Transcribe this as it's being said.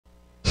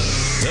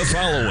The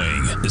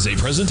following is a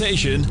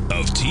presentation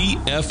of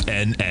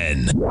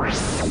TFNN.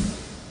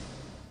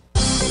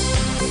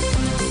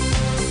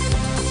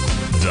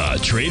 The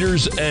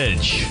Trader's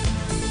Edge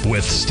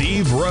with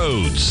Steve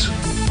Rhodes.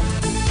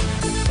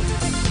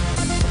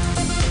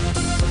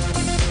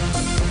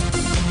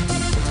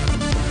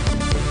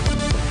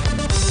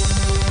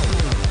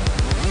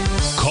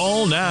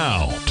 Call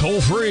now,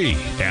 toll free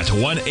at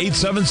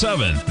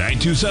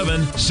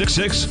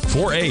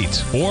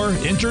 1-877-927-6648 or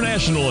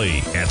internationally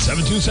at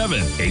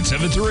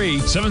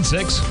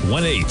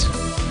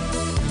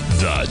 727-873-7618.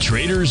 The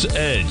Trader's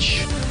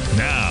Edge.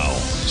 Now,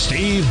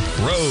 Steve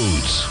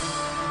Rhodes.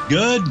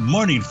 Good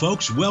morning,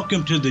 folks.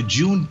 Welcome to the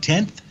June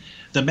 10th,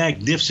 the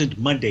magnificent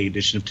Monday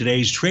edition of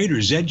today's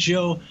Trader's Edge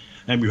show.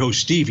 I'm your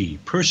host, Stevie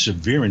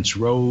Perseverance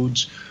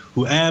Rhodes,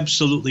 who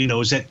absolutely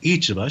knows that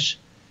each of us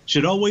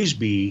should always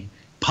be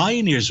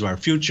pioneers of our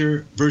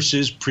future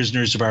versus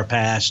prisoners of our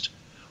past.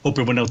 Hope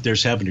everyone out there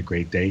is having a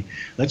great day.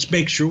 Let's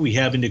make sure we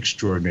have an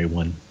extraordinary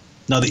one.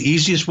 Now, the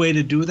easiest way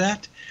to do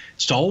that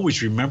is to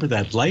always remember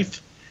that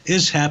life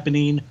is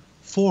happening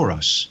for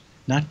us,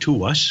 not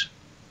to us.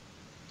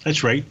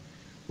 That's right.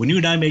 When you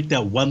and I make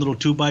that one little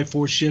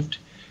 2x4 shift, it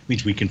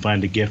means we can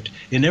find a gift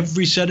in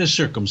every set of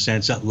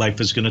circumstance that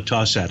life is going to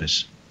toss at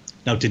us.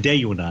 Now, today,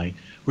 you and I,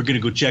 we're going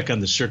to go check on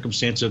the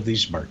circumstance of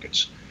these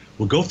markets.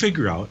 We'll go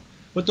figure out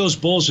what those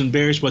bulls and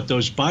bears, what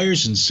those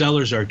buyers and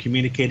sellers are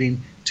communicating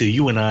to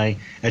you and I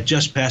at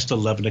just past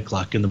 11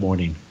 o'clock in the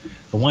morning.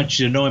 I want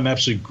you to know I'm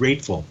absolutely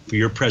grateful for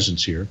your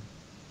presence here.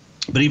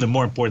 But even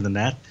more important than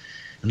that,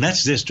 and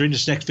that's this, during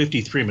this next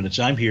 53 minutes,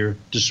 I'm here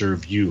to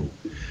serve you.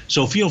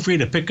 So feel free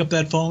to pick up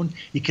that phone.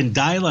 You can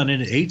dial on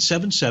in at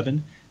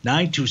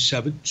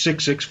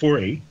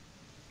 877-927-6648.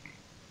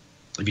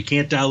 If you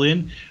can't dial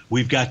in,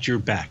 we've got your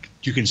back.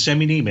 You can send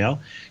me an email.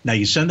 Now,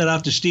 you send that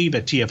off to Steve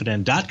at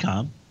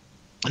TFNN.com.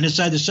 And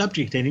inside the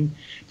subject heading,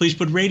 please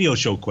put radio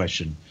show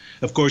question.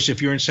 Of course,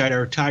 if you're inside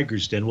our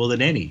Tigers Den, well,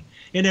 then any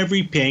and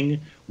every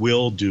ping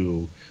will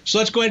do. So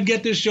let's go ahead and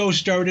get this show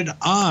started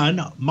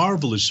on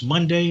Marvelous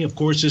Monday. Of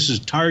course, this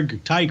is Tiger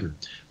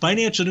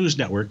Financial News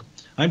Network.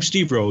 I'm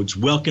Steve Rhodes.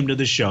 Welcome to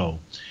the show.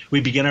 We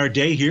begin our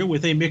day here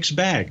with a mixed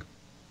bag.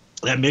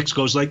 That mix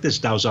goes like this.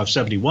 Dow's off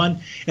 71.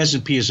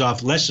 S&P is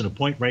off less than a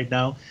point right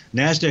now.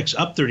 Nasdaq's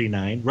up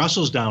 39.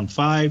 Russell's down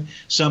 5.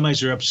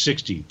 Semis are up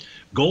 60.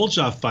 Gold's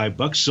off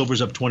 $5.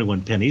 Silver's up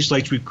 21 pennies.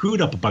 Light sweet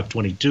crude up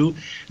 $1.22.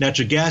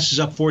 Natural gas is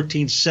up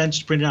 14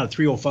 cents, printed out at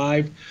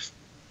 305.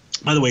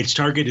 By the way, its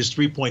target is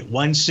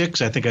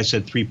 3.16. I think I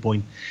said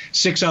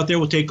 3.6 out there.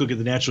 We'll take a look at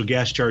the natural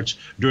gas charts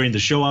during the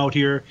show out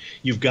here.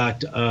 You've got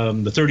the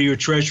 30-year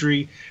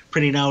Treasury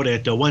printing out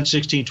at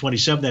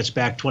 116.27. That's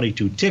back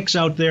 22 ticks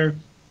out there.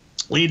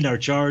 Leading our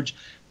charge,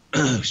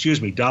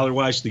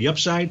 dollar-wise to the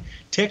upside,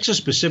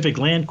 Texas Pacific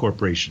Land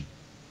Corporation.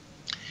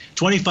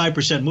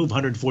 25% move,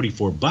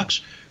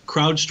 $144.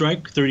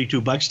 CrowdStrike,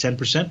 $32,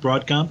 10%.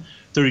 Broadcom,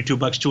 $32,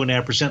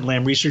 2.5%.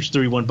 Lam Research,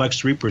 $31,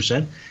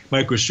 3%.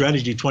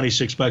 MicroStrategy,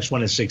 $26,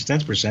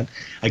 1.6%.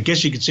 I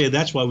guess you could say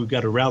that's why we've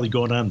got a rally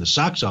going on in the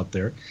stocks out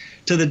there.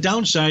 To the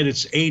downside,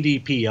 it's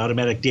ADP,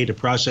 Automatic Data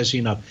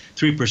Processing, up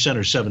 3%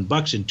 or $7.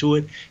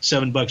 Intuit,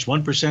 $7,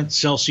 1%.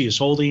 Celsius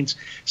Holdings,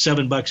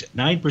 $7,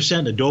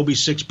 9%. Adobe,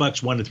 $6,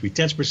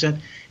 1.3%.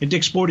 And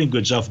Dick's Sporting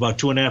Goods off about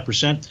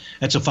 2.5%.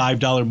 That's a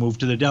 $5 move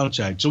to the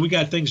downside. So we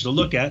got things to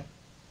look at.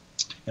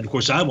 And, of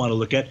course, I want to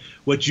look at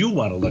what you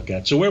want to look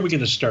at. So where are we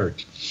going to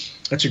start?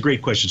 That's a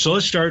great question. So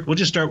let's start. We'll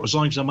just start as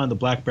long as I'm on the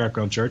black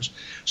background charts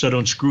so I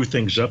don't screw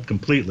things up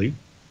completely.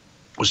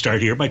 We'll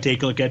start here by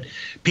taking a look at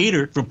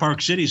Peter from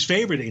Park City's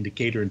favorite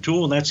indicator and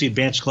tool, and that's the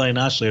advanced client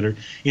oscillator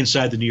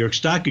inside the New York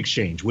Stock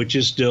Exchange, which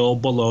is still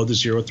below the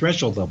zero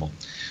threshold level.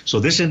 So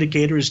this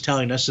indicator is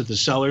telling us that the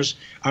sellers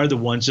are the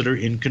ones that are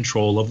in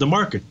control of the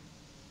market.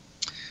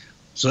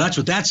 So that's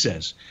what that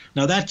says.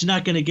 Now, that's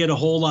not going to get a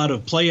whole lot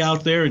of play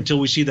out there until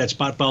we see that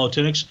spot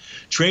volatility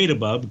trade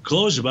above,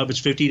 close above its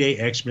 50-day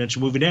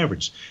exponential moving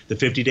average. The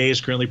 50-day is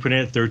currently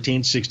printed at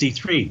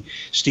 1363.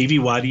 Stevie,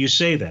 why do you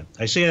say that?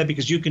 I say that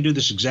because you can do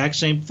this exact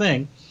same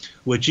thing,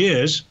 which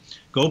is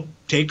go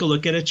take a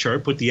look at a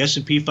chart, put the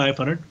S&P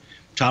 500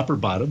 top or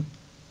bottom,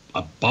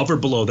 above or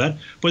below that,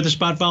 for the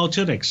spot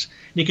volatility. And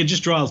you can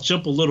just draw a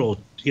simple little,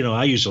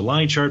 I use a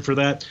line chart for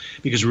that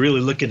because we're really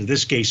looking at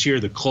this case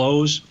here, the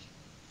close.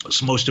 It's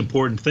the most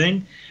important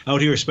thing out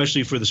here,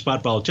 especially for the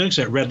spot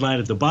volatility. That red line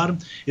at the bottom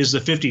is the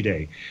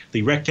 50-day.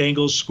 The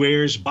rectangles,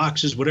 squares,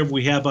 boxes, whatever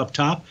we have up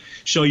top,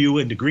 show you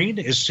in the green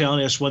is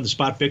telling us when the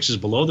spot fix is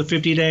below the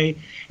 50-day,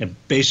 and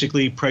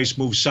basically price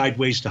moves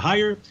sideways to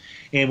higher.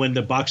 And when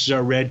the boxes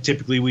are red,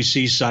 typically we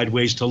see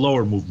sideways to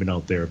lower movement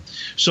out there.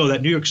 So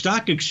that New York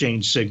Stock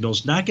Exchange signal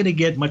is not going to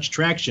get much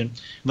traction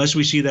unless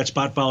we see that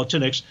spot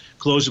volatility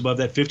close above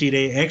that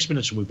 50-day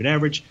exponential moving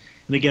average.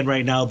 And again,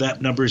 right now,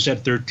 that number is at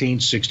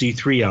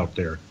 1363 out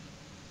there.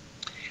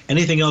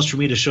 Anything else for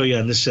me to show you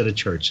on this set of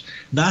charts?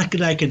 Not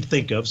that I can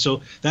think of.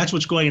 So that's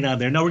what's going on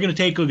there. Now we're going to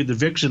take a look at the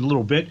VIX in a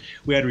little bit.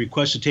 We had a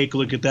request to take a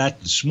look at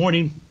that this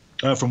morning.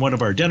 from one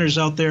of our dinners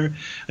out there.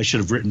 I should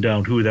have written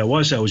down who that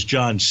was. That was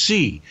John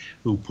C.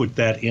 who put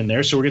that in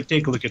there. So we're going to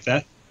take a look at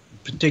that.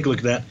 Take a look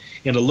at that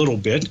in a little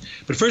bit.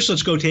 But first,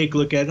 let's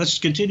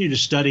continue to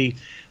study.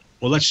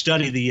 Well, let's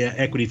study the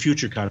equity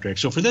future contract.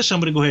 So for this, I'm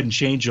going to go ahead and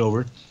change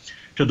over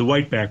to the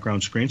white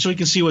background screen so we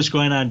can see what's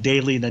going on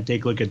daily and then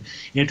take a look at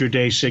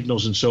intraday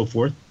signals and so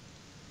forth.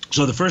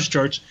 So the first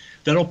charts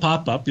that'll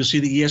pop up, you'll see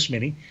the ES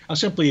Mini. I'll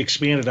simply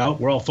expand it out.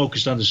 We're all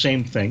focused on the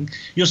same thing.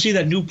 You'll see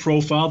that new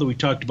profile that we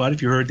talked about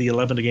if you heard the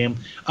 11 a.m.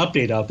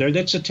 update out there.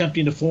 That's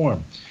attempting to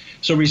form.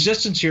 So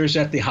resistance here is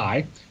at the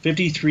high,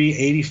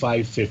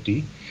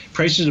 53.8550.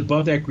 Price is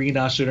above that green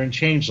oscillator and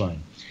change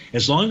line.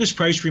 As long as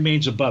price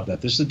remains above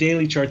that, this is the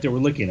daily chart that we're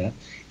looking at,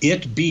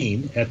 it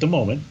being, at the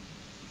moment,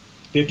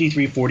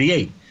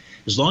 53.48.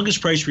 As long as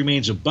price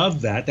remains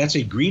above that, that's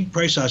a green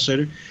price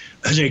oscillator.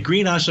 As a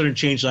green oscillator and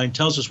change line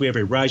tells us we have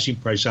a rising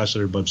price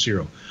oscillator above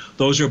zero.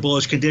 Those are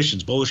bullish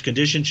conditions. Bullish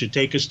conditions should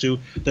take us to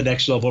the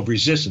next level of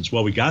resistance.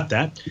 Well, we got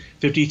that,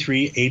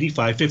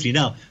 53.8550.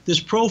 Now, this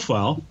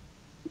profile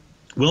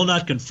will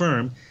not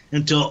confirm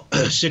until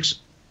 6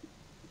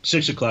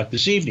 o'clock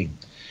this evening.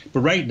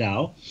 But right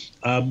now,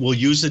 we'll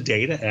use the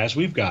data as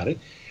we've got it.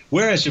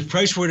 Whereas if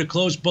price were to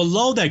close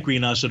below that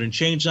green oscillator and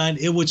change line,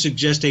 it would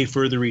suggest a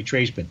further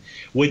retracement.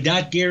 Would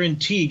not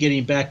guarantee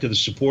getting back to the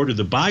support of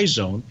the buy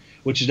zone,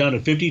 which is down to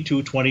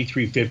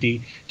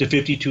 52.2350 to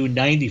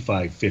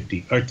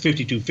 52.9550 or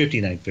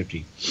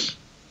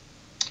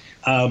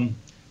 52.5950.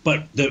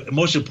 But the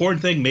most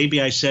important thing,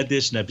 maybe I said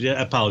this, and I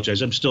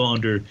apologize. I'm still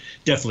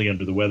definitely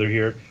under the weather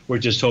here. We're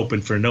just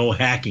hoping for no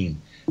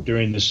hacking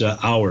during this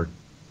hour.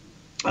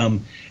 But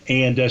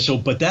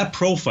that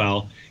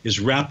profile is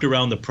wrapped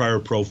around the prior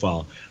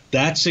profile.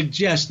 That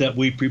suggests that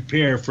we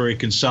prepare for a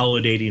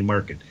consolidating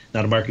market.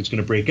 Now the market's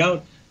going to break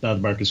out. Now the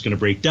market's going to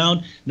break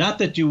down. Not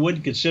that you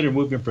wouldn't consider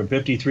moving from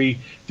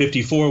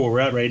 53.54, where we're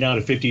at right now,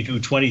 to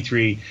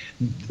 52.23.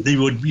 They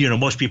would,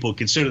 most people would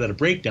consider that a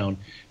breakdown.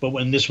 But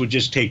when this would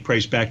just take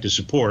price back to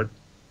support,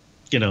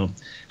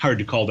 hard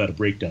to call that a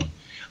breakdown.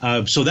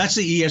 So that's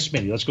the ES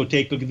Mini. Let's go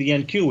take a look at the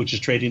NQ, which is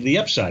trading to the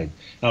upside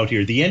out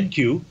here. The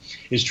NQ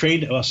is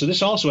trading. So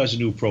this also has a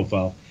new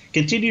profile.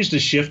 Continues to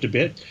shift a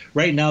bit.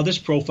 Right now, this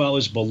profile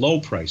is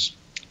below price.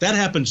 That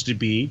happens to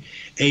be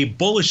a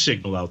bullish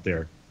signal out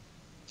there.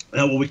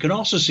 Now, what we can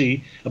also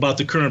see about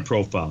the current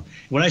profile.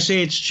 When I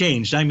say it's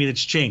changed, I mean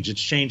it's changed.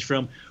 It's changed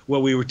from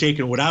what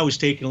I was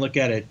taking a look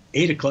at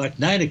 8 o'clock,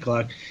 9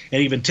 o'clock,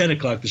 and even 10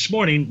 o'clock this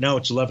morning. Now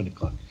it's 11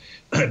 o'clock.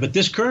 But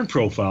this current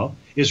profile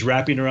is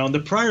wrapping around the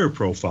prior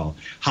profile.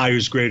 High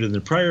is greater than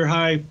the prior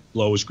high.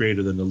 Low is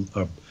greater than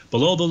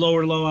below the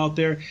lower low out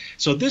there.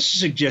 So this is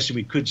suggesting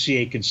we could see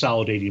a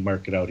consolidating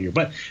market out here.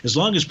 But as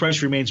long as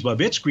price remains above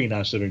its green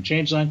oscillator and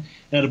change line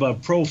and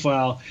above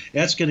profile,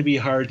 that's going to be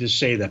hard to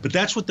say that. But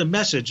that's what the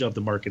message of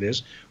the market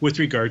is with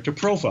regard to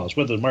profiles.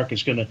 Whether the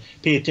market's going to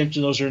pay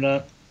attention to those or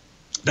not,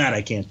 that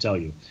I can't tell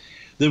you.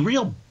 The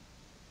real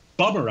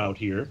bummer out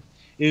here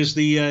is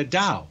the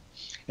Dow.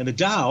 And the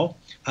Dow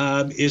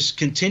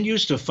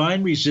continues to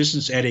find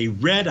resistance at a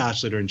red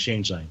oscillator and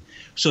change line.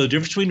 So the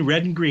difference between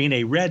red and green,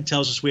 a red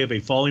tells us we have a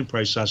falling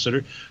price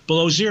oscillator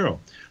below zero.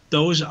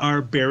 Those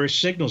are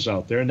bearish signals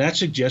out there, and that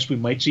suggests we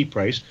might see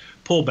price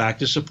pull back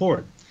to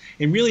support.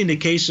 And really, in the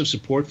case of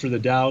support for the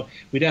Dow,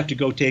 we'd have to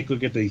go take a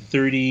look at the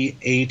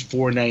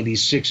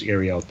 38,496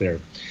 area out there.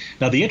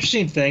 Now, the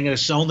interesting thing, and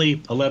it's only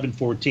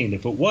 11:14.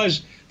 If it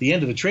was the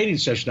end of the trading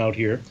session out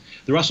here,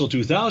 the Russell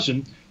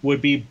 2000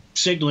 would be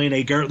signaling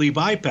a Gartley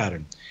buy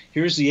pattern.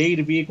 Here's the A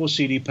to B equals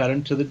CD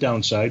pattern to the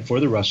downside for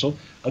the Russell.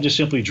 I'll just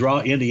simply draw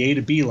in the A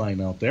to B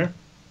line out there.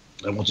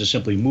 And we'll just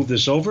simply move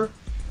this over.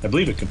 I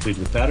believe it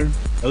completed the pattern,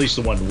 at least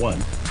the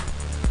one-to-one.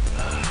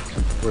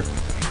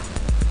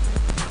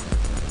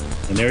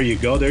 And there you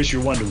go. There's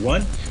your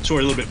one-to-one. So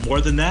we're a little bit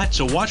more than that.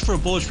 So watch for a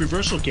bullish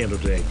reversal candle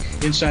today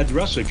inside the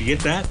Russell. If you get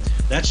that,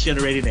 that's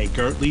generating a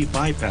Gartley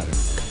buy pattern.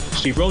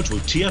 Steve Rhodes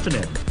with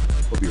TFNN.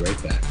 We'll be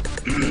right back.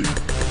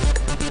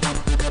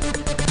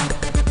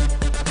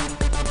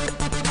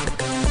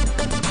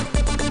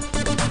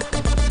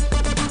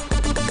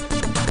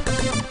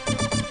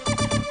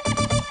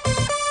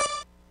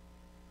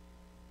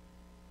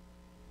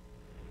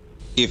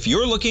 If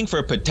you're looking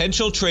for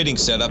potential trading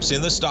setups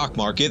in the stock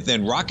market,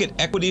 then Rocket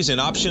Equities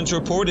and Options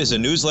Report is a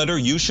newsletter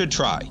you should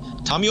try.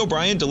 Tommy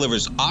O'Brien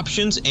delivers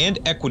options and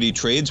equity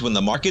trades when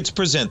the markets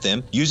present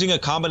them, using a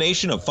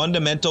combination of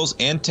fundamentals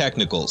and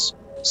technicals.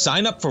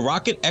 Sign up for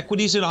Rocket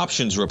Equities and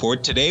Options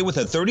Report today with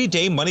a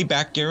 30-day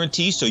money-back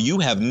guarantee, so you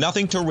have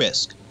nothing to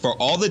risk. For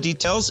all the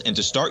details and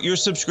to start your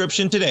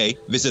subscription today,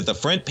 visit the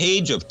front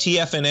page of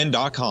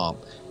TFNN.com.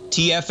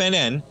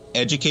 TFNN,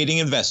 educating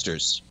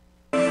investors.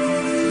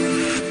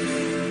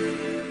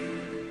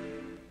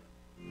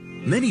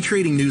 Many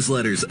trading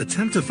newsletters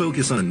attempt to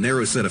focus on a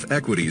narrow set of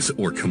equities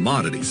or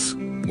commodities.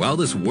 While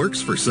this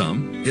works for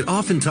some, it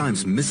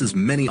oftentimes misses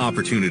many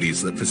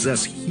opportunities that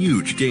possess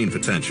huge gain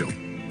potential.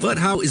 But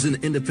how is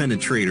an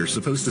independent trader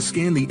supposed to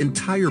scan the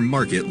entire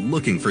market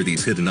looking for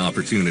these hidden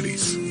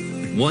opportunities?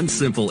 One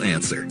simple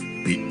answer: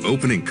 the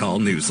Opening Call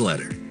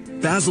newsletter.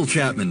 Basil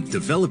Chapman,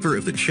 developer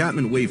of the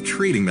Chapman Wave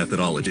trading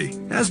methodology,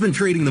 has been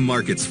trading the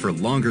markets for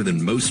longer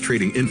than most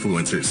trading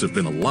influencers have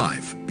been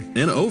alive.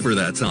 And over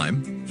that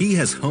time, he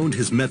has honed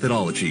his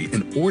methodology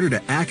in order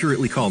to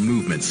accurately call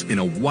movements in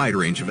a wide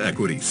range of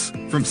equities,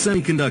 from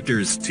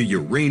semiconductors to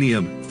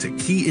uranium to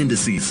key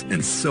indices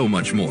and so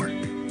much more.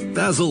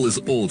 Basil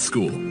is old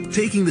school,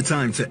 taking the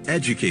time to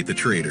educate the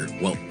trader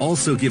while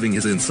also giving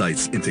his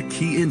insights into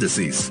key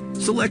indices,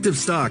 selective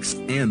stocks,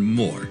 and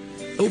more.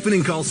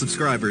 Opening call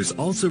subscribers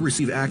also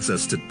receive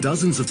access to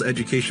dozens of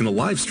educational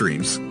live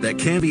streams that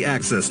can be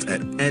accessed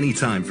at any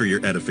time for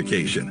your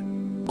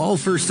edification. All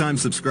first-time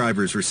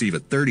subscribers receive a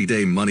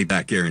 30-day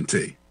money-back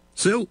guarantee.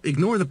 So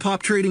ignore the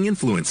pop trading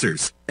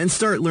influencers and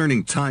start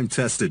learning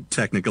time-tested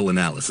technical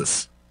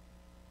analysis.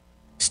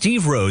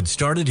 Steve Rhodes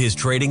started his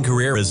trading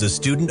career as a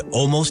student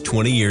almost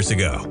 20 years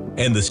ago,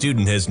 and the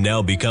student has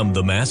now become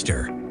the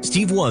master.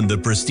 Steve won the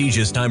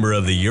prestigious Timer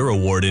of the Year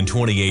award in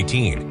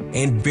 2018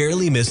 and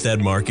barely missed that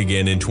mark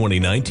again in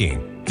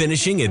 2019,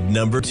 finishing at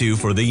number 2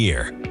 for the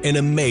year. An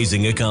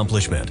amazing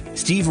accomplishment.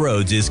 Steve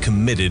Rhodes is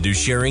committed to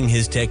sharing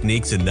his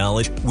techniques and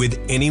knowledge with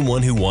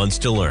anyone who wants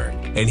to learn,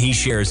 and he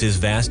shares his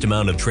vast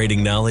amount of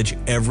trading knowledge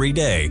every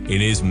day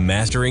in his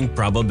Mastering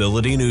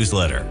Probability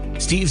newsletter.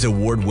 Steve's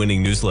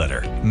award-winning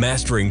newsletter,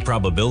 Mastering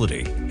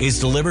Probability, is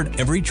delivered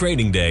every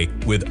trading day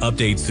with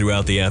updates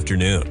throughout the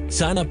afternoon.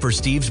 Sign up for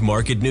Steve's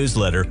market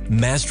newsletter,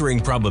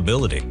 Mastering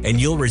Probability,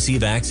 and you'll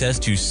receive access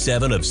to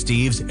 7 of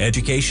Steve's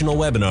educational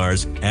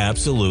webinars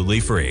absolutely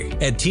free.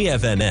 At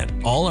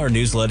TFNN, all our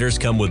newsletters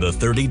come with a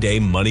 30-day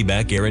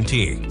money-back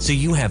guarantee, so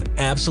you have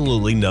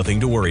absolutely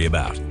nothing to worry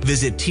about.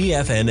 Visit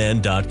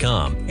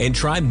TFNN.com and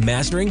try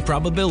Mastering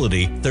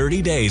Probability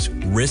 30 days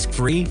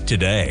risk-free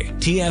today.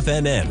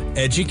 TFNN,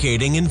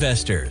 educating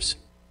investors.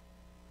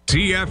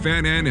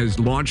 TFNN has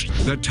launched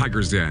the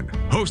Tiger's Den.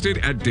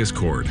 Hosted at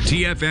Discord,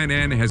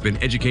 TFNN has been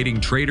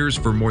educating traders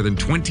for more than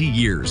 20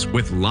 years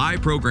with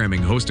live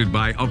programming hosted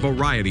by a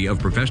variety of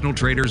professional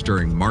traders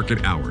during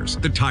market hours.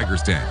 The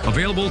Tiger's Den,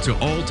 available to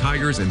all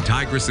tigers and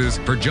tigresses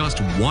for just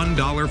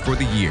 $1 for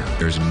the year.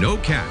 There's no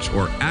catch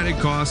or added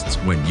costs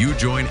when you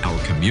join our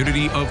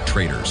community of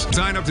traders.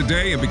 Sign up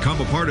today and become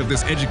a part of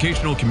this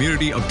educational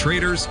community of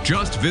traders.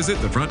 Just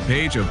visit the front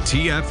page of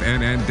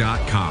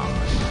TFNN.com.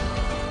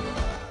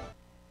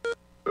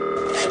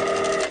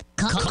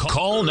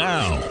 Call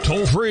now,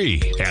 toll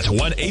free at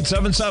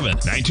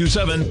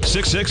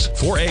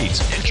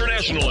 1-877-927-6648.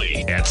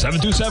 Internationally at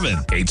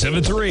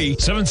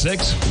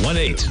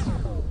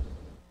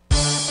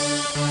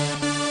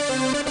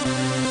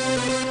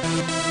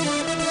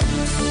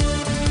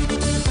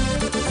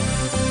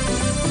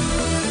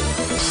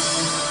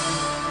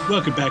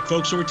Welcome back,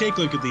 folks. So we're taking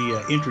a look at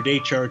the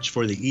intraday charts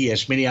for the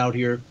ES Mini out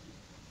here.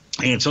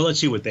 And so let's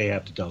see what they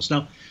have to tell us.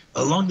 Now,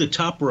 along the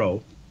top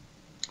row,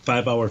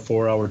 5-hour,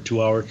 4-hour,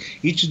 2-hour.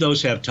 Each of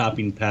those have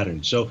topping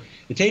patterns. So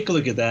to take a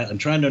look at that, I'm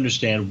trying to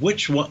understand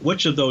which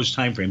of those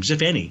time frames,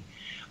 if any,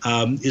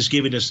 is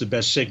giving us the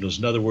best signals.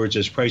 In other words,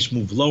 as price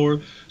moved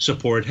lower,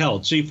 support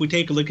held. So if we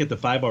take a look at the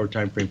 5-hour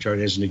time frame chart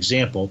as an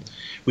example,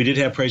 we did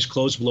have price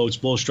close below its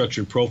bullish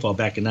structured profile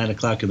back at 9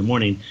 o'clock in the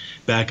morning,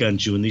 back on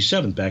June the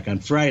 7th, back on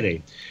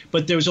Friday.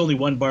 But there was only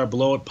one bar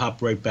below it,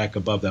 popped right back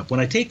above that. When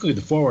I take a look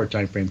at the 4-hour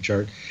time frame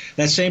chart,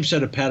 that same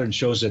set of patterns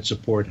shows that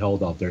support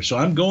held out there. So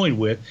I'm going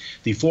with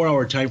the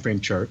 4-hour time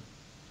frame chart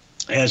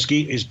as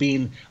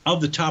being,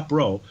 of the top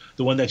row,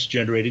 the one that's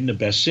generating the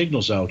best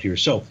signals out here.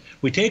 So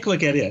we take a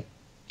look at it.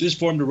 This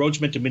formed a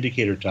Rhodes Momentum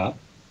Indicator top.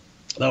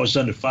 That was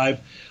done at 5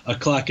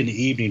 o'clock in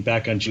the evening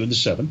back on June the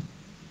 7th.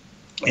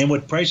 And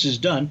what price has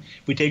done,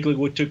 we take a look at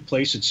what took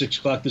place at 6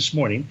 o'clock this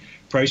morning.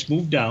 Price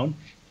moved down,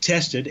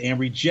 tested, and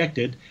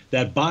rejected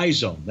that buy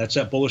zone. That's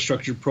that bullish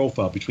structured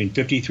profile between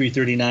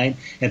 53.39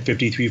 and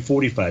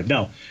 53.45.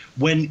 Now,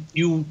 when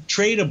you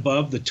trade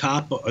above the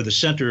top or the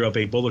center of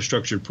a bullish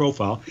structured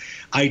profile,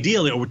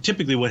 ideally, or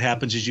typically what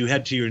happens is you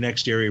head to your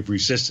next area of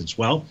resistance.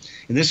 Well,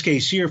 in this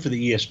case here for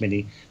the ES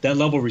Mini, that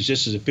level of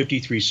resistance at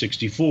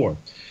 53.64.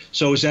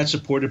 So is that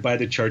supported by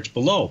the charts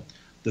below?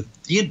 The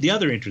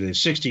other intraday, the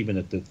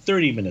 60-minute, the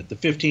 30-minute, the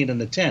 15, and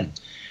the 10.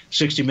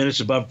 60 minutes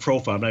above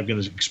profile. I'm not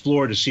going to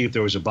explore to see if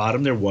there was a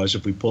bottom. There was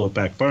if we pull it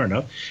back far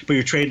enough. But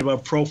you're trading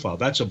above profile.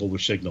 That's a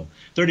bullish signal.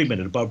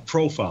 30-minute above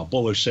profile,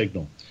 bullish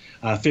signal.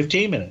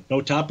 15-minute,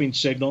 no topping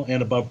signal,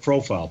 and above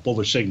profile,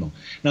 bullish signal.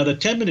 Now, the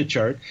 10-minute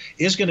chart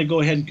is going to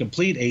go ahead and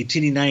complete a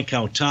TD9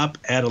 count top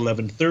at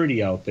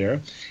 11:30 out there.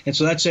 And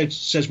so that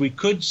says we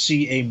could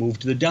see a move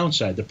to the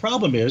downside. The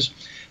problem is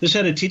this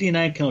had a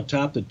TD9 count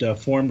top that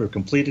formed or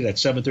completed at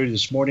 7:30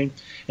 this morning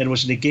and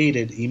was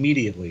negated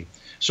immediately.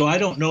 So I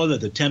don't know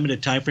that the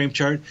 10-minute time frame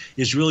chart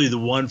is really the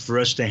one for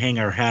us to hang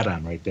our hat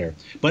on right there.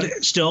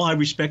 But still, I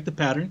respect the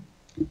pattern.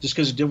 Just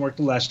because it didn't work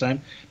the last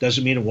time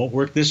doesn't mean it won't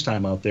work this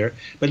time out there.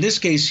 But in this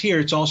case here,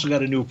 it's also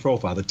got a new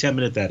profile, the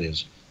 10-minute that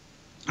is.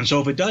 And so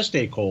if it does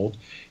take hold,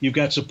 you've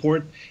got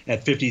support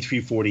at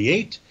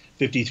 53.48,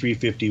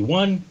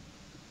 53.51,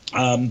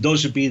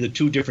 Those would be the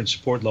two different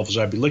support levels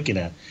I'd be looking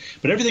at.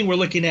 But everything we're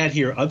looking at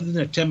here, other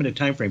than a 10-minute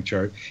time frame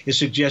chart, is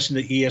suggesting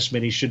that ES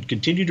Mini should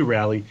continue to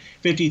rally,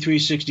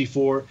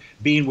 53.64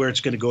 being where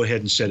it's going to go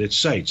ahead and set its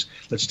sights.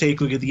 Let's take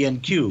a look at the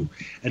NQ.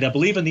 And I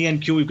believe in the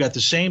NQ we've got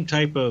the same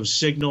type of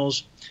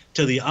signals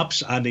to the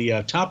ups on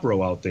the top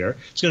row out there.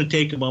 It's going to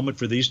take a moment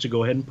for these to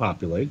go ahead and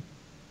populate.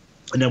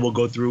 And then we'll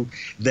go through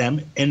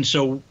them. And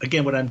so,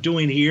 again, what I'm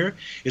doing here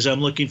is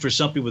I'm looking for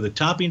something with a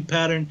topping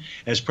pattern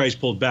as price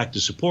pulled back to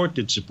support,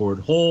 did support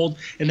hold,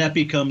 and that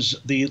becomes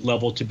the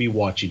level to be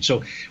watching.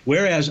 So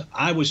whereas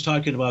I was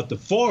talking about the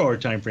 4-hour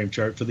time frame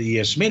chart for the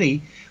ES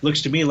Mini,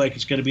 looks to me like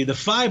it's going to be the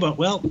 5-hour.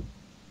 Well,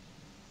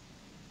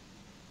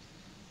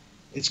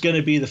 it's going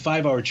to be the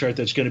 5-hour chart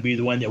that's going to be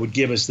the one that would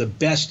give us the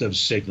best of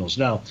signals.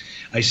 Now,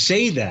 I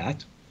say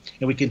that,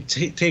 and we can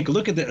take a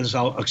look at this.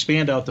 I'll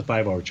expand out the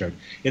 5-hour chart.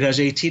 It has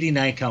a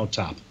TD9 count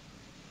top.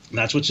 And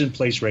that's what's in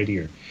place right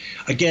here.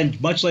 Again,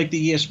 much like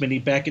the ES Mini,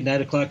 back at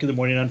 9 o'clock in the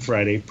morning on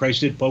Friday,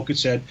 price did poke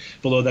its head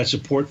below that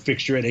support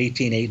fixture at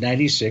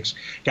 18,896,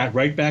 got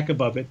right back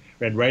above it,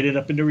 ran right in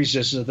up into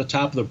resistance at the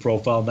top of the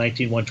profile,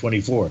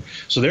 19,124.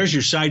 So there's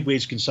your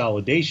sideways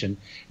consolidation.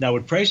 Now,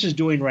 what price is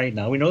doing right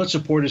now, we know that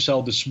support is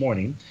held this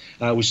morning.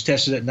 Was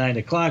tested at 9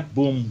 o'clock,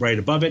 boom, right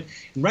above it.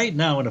 And right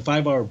now, in a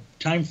 5-hour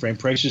time frame,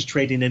 price is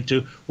trading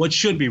into what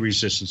should be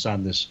resistance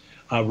on this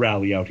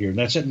rally out here, and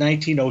that's at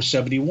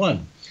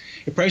 19,071.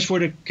 If price were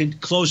to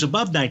close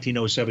above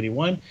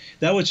 19,071,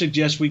 that would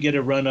suggest we get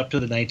a run up to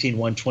the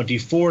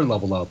 19,124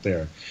 level out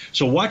there.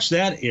 So watch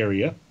that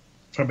area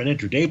from an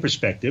intraday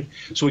perspective.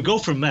 So we go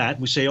from that,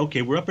 we say,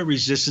 okay, we're up at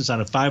resistance on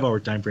a 5-hour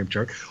time frame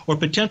chart or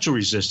potential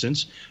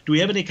resistance. Do we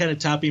have any kind of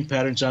topping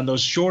patterns on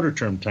those shorter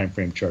term time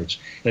frame charts?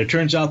 And it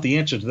turns out the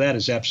answer to that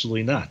is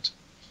absolutely not.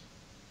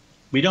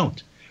 We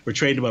don't. We're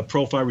trading about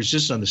profile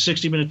resistance on the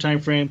 60-minute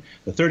time frame,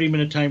 the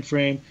 30-minute time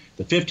frame,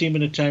 the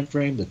 15-minute time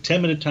frame, the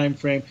 10-minute time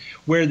frame,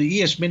 where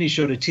the ES Mini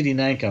showed a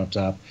TD9 count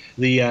top,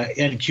 the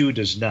NQ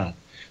does not.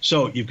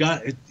 So you've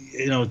got,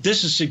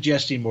 this is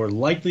suggesting more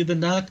likely than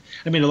not.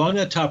 I mean, along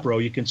that top row,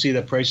 you can see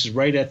that price is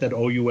right at that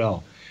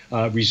OUL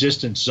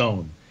resistance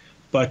zone.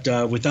 But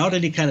without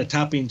any kind of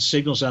topping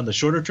signals on the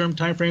shorter term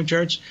time frame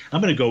charts,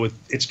 I'm going to go with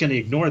it's going to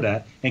ignore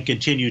that and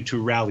continue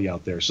to rally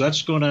out there. So that's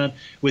what's going on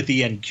with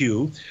the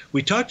NQ.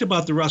 We talked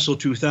about the Russell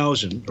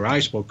 2000, or I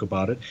spoke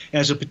about it,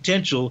 as a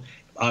potential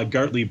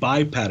Gartley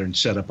buy pattern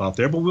setup out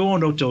there, but we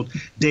won't know till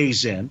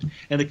day's end.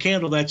 And the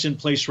candle that's in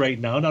place right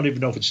now, I don't even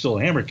know if it's still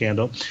a hammer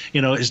candle,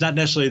 is not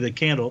necessarily the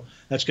candle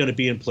that's going to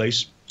be in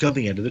place till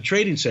the end of the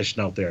trading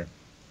session out there.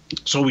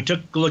 So we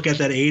took a look at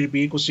that A to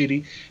B equals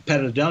CD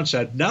pattern on the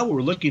downside. Now what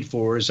we're looking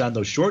for is on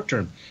those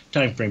short-term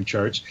time frame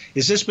charts,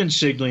 is this been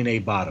signaling a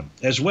bottom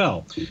as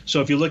well?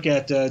 So if you look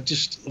at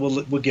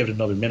we'll give it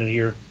another minute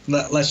here,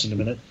 less than a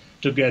minute,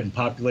 to go ahead and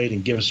populate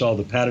and give us all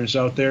the patterns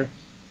out there.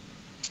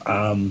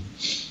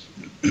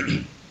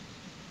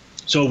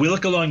 So we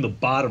look along the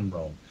bottom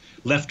row,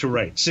 left to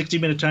right,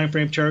 60-minute time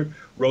frame chart,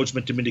 Rhodes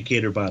momentum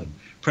indicator bottom.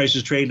 Price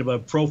is trading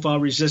above profile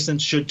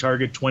resistance, should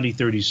target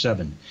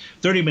 2037.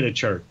 30-minute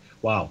chart.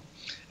 Wow.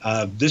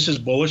 This is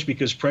bullish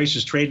because price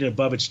is trading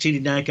above its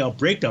TD9 count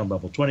breakdown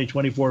level,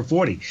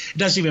 2024.40. It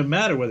doesn't even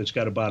matter whether it's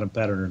got a bottom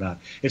pattern or not.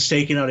 It's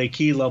taking out a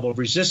key level of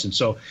resistance.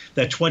 So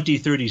that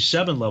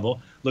 2037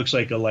 level looks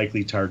like a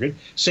likely target.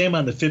 Same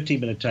on the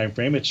 15-minute time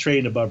frame. It's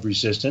trading above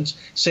resistance.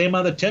 Same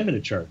on the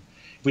 10-minute chart.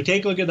 If we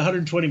take a look at the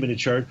 120-minute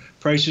chart,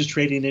 price is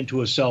trading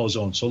into a sell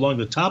zone. So along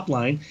the top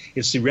line,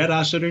 it's the red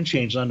oscillator and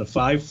change line, the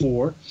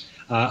 5-4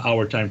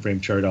 hour time frame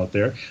chart out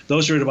there.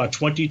 Those are at about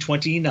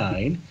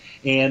 2029.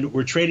 And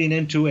we're trading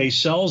into a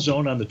sell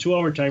zone on the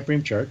 2-hour time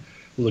frame chart.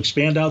 We'll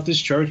expand out this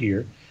chart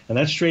here, and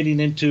that's trading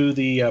into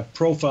the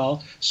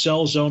profile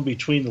sell zone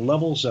between the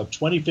levels of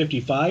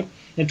 2055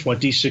 and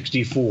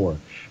 2064.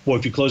 Boy,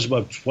 if you close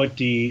above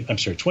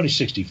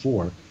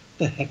 2064, what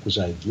the heck was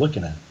I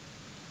looking at?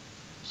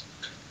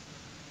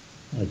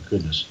 My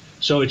goodness.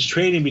 So it's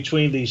trading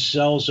between the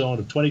sell zone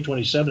of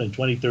 2027 and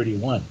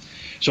 2031.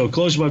 So it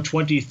closed above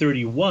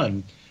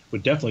 2031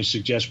 would definitely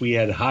suggest we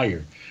had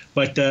higher.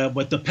 But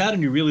what the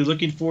pattern you're really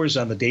looking for is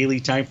on the daily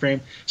time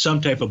frame,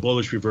 some type of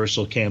bullish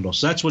reversal candle.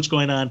 So that's what's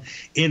going on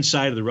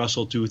inside of the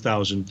Russell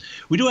 2000.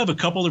 We do have a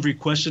couple of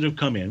requests that have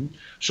come in.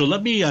 So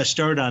let me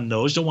start on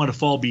those. Don't want to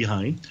fall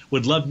behind.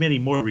 Would love many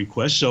more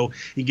requests. So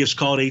you can give us a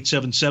call at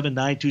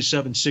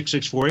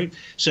 877-927-6648.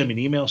 Send me an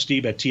email,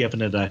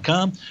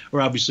 steve@tfnn.com, or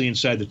obviously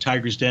inside the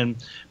Tiger's Den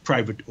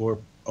private or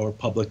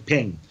public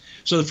ping.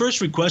 So the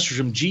first request was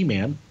from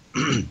G-Man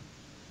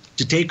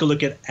to take a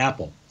look at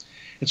Apple.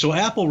 And so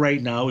Apple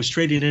right now is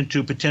trading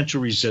into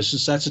potential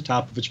resistance. That's the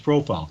top of its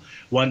profile,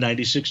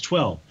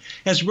 196.12.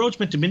 Has a Rhodes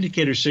momentum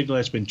indicator signal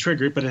that's been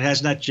triggered, but it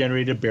has not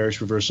generated a bearish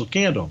reversal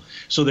candle.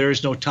 So there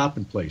is no top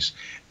in place.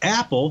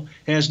 Apple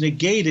has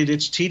negated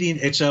its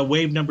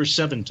wave number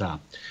 7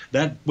 top.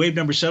 That wave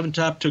number 7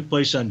 top took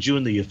place on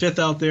June the 5th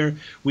out there.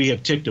 We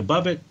have ticked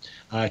above it.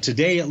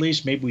 Today, at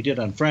least, maybe we did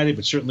on Friday,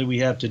 but certainly we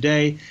have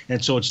today,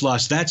 and so it's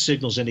lost that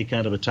signal as any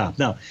kind of a top.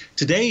 Now,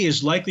 today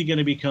is likely going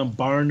to become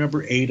bar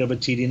number 8 of a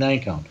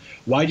TD9 count. count.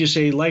 Why'd you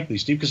say likely,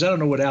 Steve? Because I don't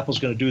know what Apple's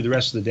going to do the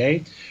rest of the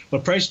day.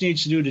 What price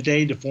needs to do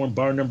today to form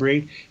bar number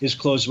 8 is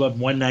close above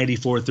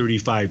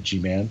 194.35,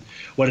 G-Man.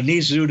 What it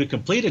needs to do to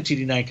complete a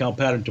TD9 count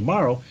pattern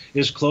tomorrow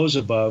is close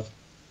above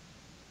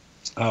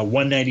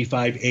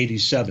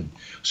 195.87.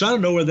 So I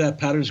don't know whether that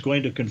pattern is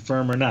going to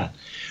confirm or not.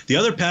 The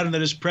other pattern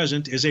that is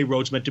present is a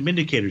Rhodes momentum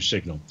indicator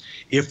signal.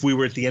 If we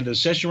were at the end of the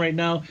session right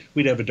now,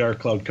 we'd have a dark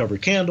cloud cover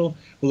candle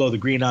below the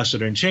green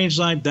oscillator and change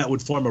line. That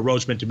would form a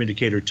Rhodes momentum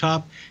indicator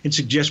top and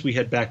suggest we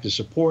head back to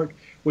support,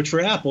 which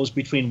for Apple is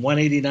between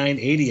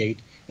 189.88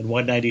 and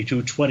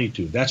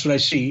 192.22. That's what I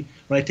see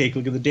when I take a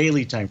look at the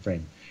daily time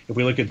frame. If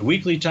we look at the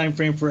weekly time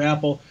frame for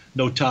Apple,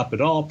 no top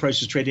at all.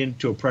 Prices traded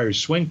into a prior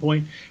swing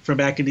point from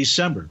back in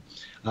December.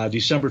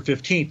 December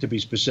 15th, to be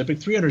specific,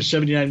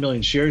 379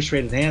 million shares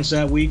traded hands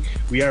that week.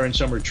 We are in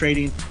summer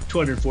trading,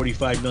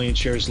 245 million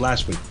shares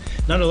last week.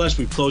 Nonetheless,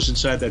 we've closed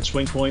inside that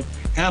swing point.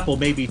 Apple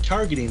may be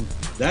targeting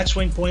that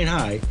swing point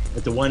high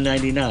at the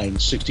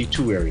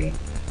 199.62 area.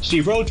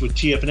 Steve Rhodes with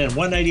TFNN.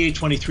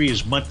 198.23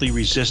 is monthly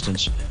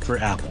resistance for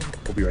Apple.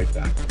 We'll be right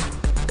back.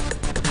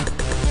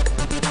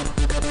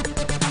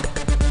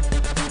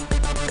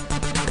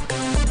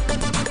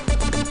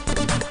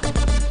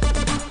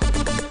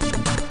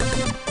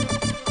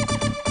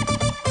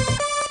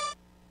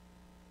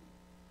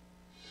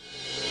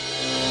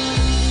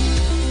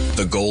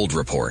 The Gold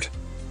Report.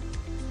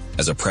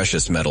 As a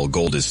precious metal,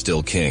 gold is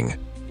still king.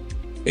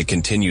 It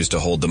continues to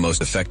hold the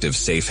most effective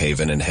safe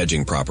haven and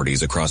hedging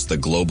properties across the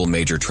global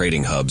major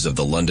trading hubs of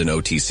the London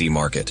OTC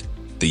market,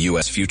 the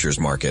U.S. futures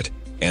market,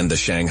 and the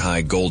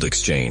Shanghai Gold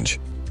Exchange.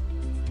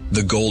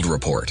 The Gold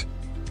Report.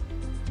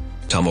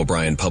 Tom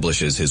O'Brien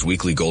publishes his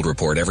weekly Gold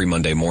Report every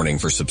Monday morning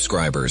for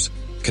subscribers,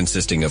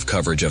 consisting of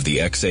coverage of the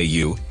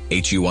XAU,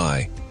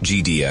 HUI,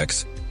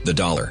 GDX, the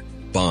dollar,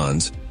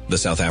 bonds, the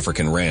South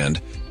African rand,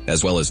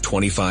 as well as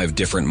 25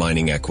 different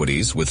mining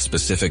equities with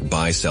specific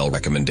buy-sell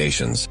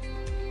recommendations.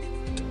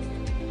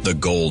 The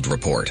Gold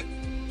Report.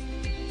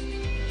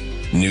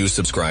 New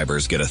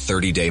subscribers get a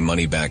 30-day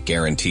money-back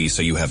guarantee,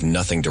 so you have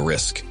nothing to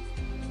risk.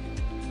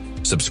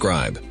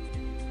 Subscribe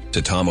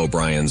to Tom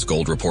O'Brien's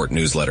Gold Report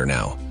newsletter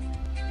now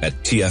at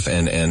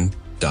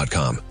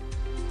TFNN.com.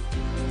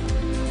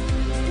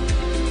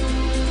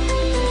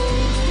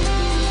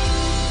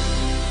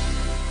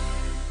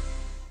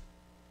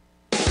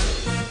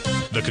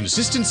 The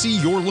consistency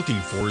you're looking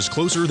for is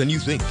closer than you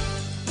think.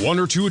 1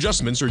 or 2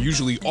 adjustments are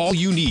usually all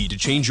you need to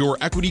change your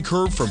equity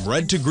curve from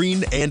red to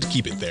green and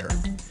keep it there.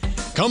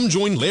 Come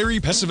join Larry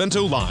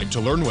Pesavento live to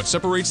learn what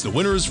separates the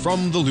winners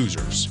from the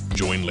losers.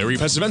 Join Larry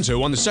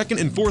Pesavento on the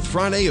 2nd and 4th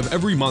Friday of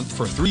every month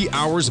for 3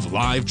 hours of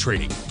live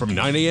trading from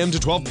 9 a.m. to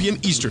 12 p.m.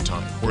 Eastern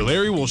Time, where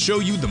Larry will show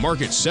you the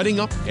market setting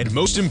up and,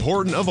 most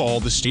important of all,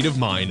 the state of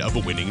mind of a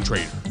winning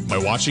trader. By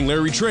watching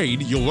Larry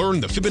trade, you'll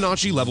learn the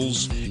Fibonacci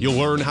levels, you'll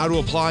learn how to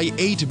apply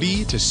A to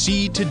B to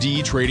C to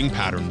D trading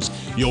patterns,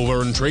 you'll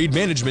learn trade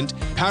management,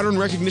 pattern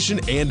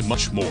recognition, and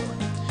much more.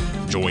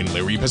 Join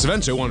Larry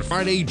Pesavento on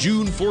Friday,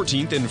 June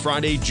 14th and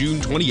Friday, June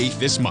 28th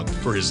this month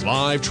for his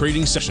live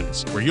trading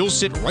sessions, where you'll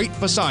sit right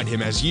beside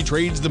him as he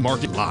trades the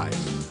market live.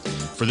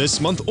 For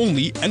this month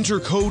only, enter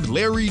code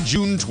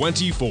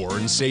LarryJune24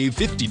 and save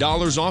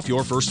 $50 off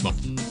your first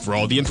month. For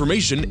all the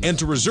information and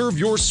to reserve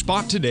your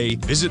spot today,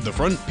 visit the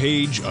front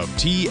page of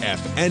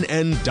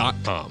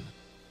TFNN.com.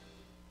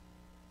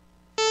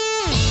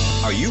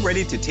 Are you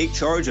ready to take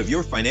charge of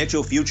your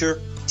financial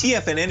future?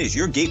 TFNN is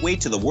your gateway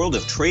to the world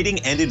of trading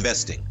and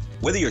investing.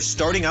 Whether you're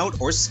starting out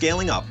or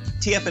scaling up,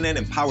 TFNN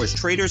empowers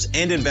traders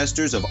and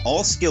investors of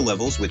all skill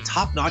levels with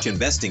top-notch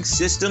investing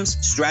systems,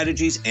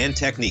 strategies, and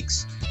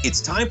techniques. It's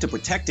time to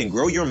protect and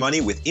grow your money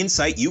with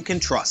insight you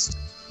can trust.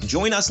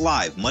 Join us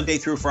live Monday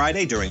through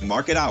Friday during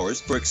market hours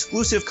for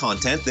exclusive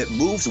content that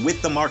moves with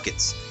the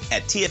markets.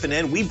 At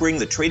TFNN, we bring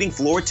the trading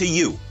floor to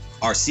you.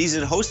 Our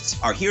seasoned hosts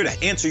are here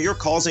to answer your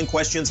calls and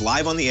questions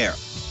live on the air.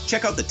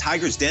 Check out the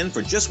Tiger's Den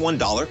for just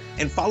 $1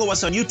 and follow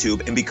us on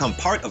YouTube and become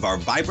part of our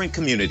vibrant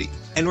community.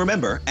 And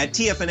remember, at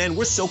TFNN,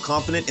 we're so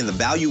confident in the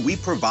value we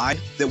provide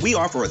that we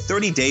offer a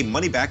 30-day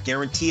money-back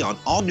guarantee on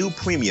all new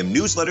premium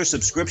newsletter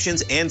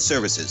subscriptions and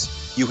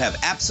services. You have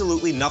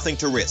absolutely nothing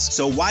to risk,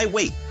 so why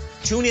wait?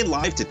 Tune in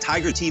live to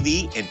Tiger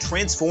TV and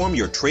transform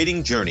your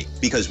trading journey,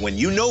 because when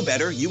you know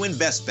better, you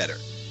invest better.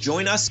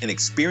 Join us and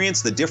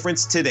experience the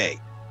difference today.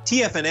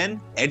 TFNN,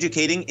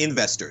 educating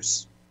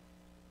investors.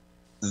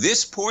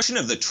 This portion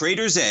of the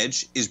Trader's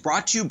Edge is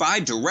brought to you by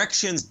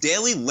Direxion's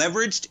daily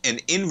leveraged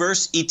and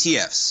inverse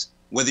ETFs.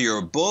 Whether you're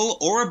a bull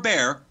or a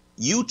bear,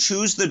 you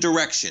choose the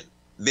direction.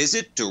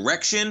 Visit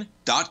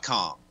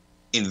Direxion.com.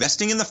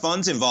 Investing in the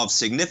funds involves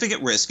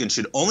significant risk and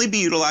should only be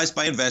utilized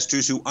by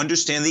investors who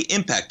understand the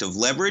impact of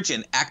leverage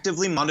and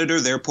actively monitor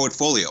their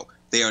portfolio.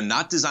 They are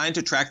not designed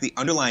to track the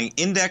underlying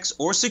index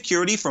or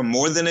security for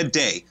more than a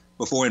day.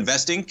 Before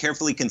investing,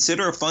 carefully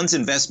consider a fund's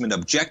investment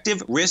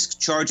objective,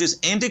 risk, charges,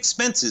 and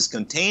expenses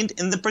contained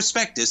in the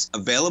prospectus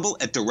available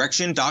at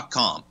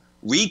Direxion.com.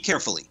 Read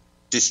carefully.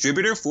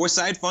 Distributor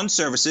Foreside Fund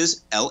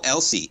Services,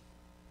 LLC.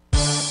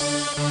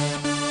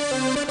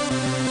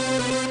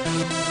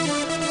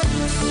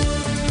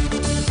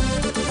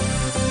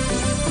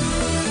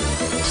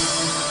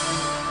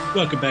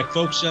 Welcome back,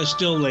 folks.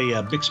 Still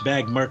a mixed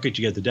bag market.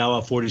 You got the Dow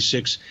up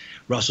 46,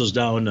 Russell's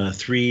down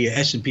 3,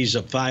 S&P's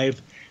up 5,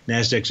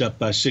 Nasdaq's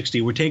up 60.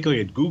 We're taking a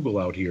look at Google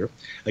out here.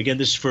 Again,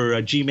 this is for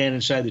G-Man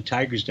inside the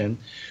Tiger's Den.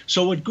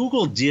 So what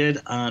Google did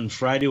on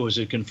Friday was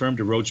it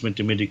confirmed a Rhodes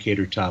Momentum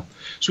Indicator top.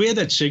 So we had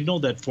that signal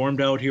that formed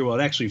out here. Well,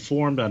 it actually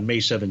formed on May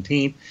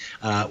 17th,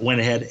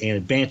 went ahead and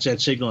advanced that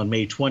signal on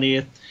May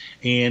 20th.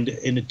 And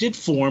it did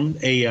form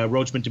a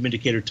Rhodes Momentum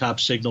Indicator top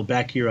signal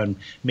back here on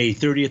May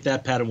 30th.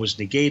 That pattern was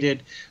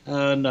negated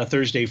on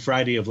Thursday,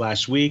 Friday of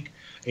last week.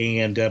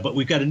 And but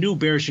we've got a new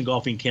bearish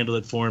engulfing candle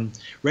that formed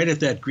right at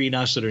that green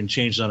oscillator and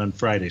changed on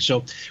Friday.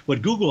 So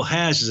what Google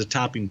has is a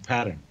topping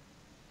pattern.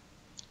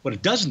 What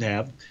it doesn't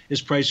have is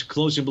price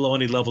closing below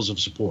any levels of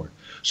support.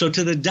 So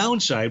to the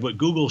downside, what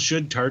Google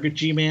should target,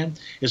 G-Man,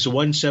 is the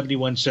 170,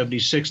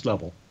 176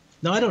 level.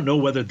 Now, I don't know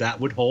whether that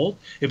would hold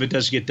if it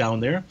does get down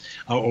there,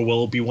 or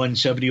will it be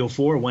 170.04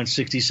 or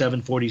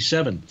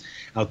 167.47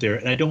 out there?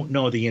 And I don't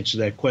know the answer to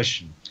that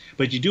question.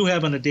 But you do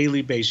have on a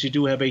daily basis, you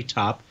do have a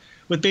top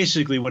with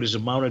basically what is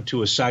amounted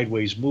to a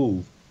sideways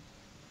move.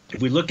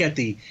 If we look at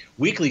the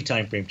weekly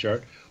time frame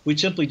chart, we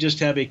simply just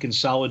have a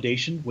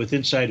consolidation with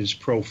inside its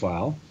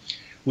profile.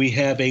 We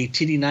have a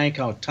TD9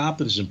 count top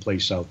that is in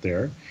place out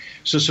there.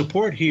 So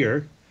support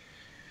here.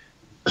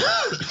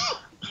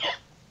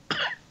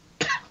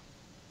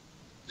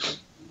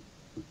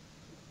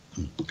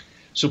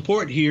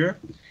 Support here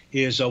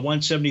is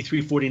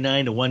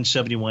 173.49 to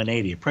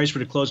 171.80. A price for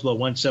the close below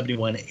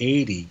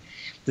 171.80,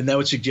 then that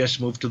would suggest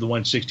a move to the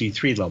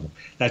 163 level.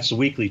 That's the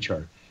weekly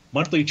chart.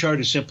 Monthly chart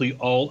is simply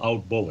all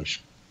out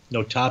bullish.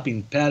 No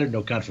topping pattern,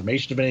 no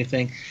confirmation of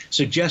anything.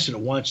 Suggests that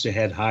it wants to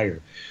head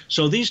higher.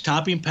 So these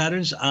topping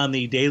patterns on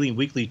the daily and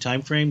weekly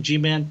time frame,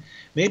 G-Man,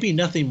 maybe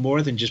nothing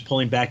more than just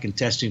pulling back and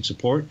testing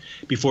support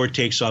before it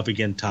takes off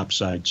again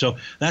topside. So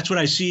that's what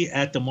I see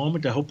at the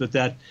moment. I hope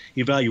that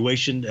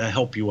evaluation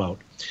helped you out.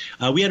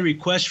 We had a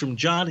request from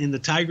John in the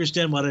Tiger's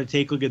Den, wanted to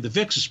take a look at the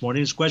VIX this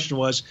morning. His question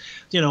was,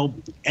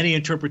 any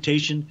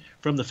interpretation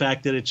from the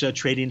fact that it's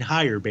trading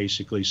higher,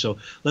 basically. So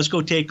let's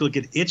go take a look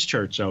at its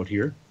charts out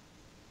here.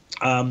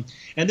 And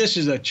this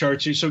is a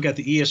chart. So we've got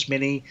the ES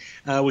Mini,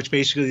 which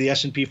basically the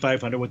S&P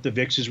 500, what the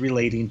VIX is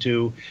relating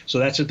to. So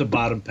that's at the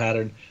bottom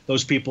pattern.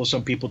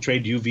 Some people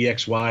trade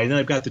UVXY. And then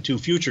I've got the two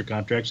future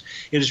contracts.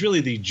 It is really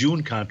the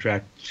June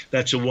contract.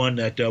 That's the one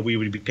that we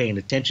would be paying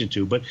attention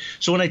to. But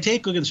so when I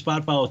take a look at the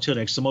spot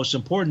volatility, the most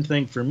important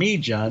thing for me,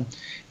 John,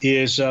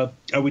 is are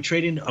we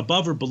trading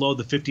above or below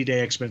the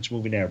 50-day exponential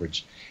moving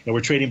average? And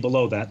we're trading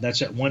below that. And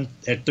that's at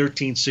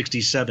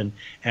 1367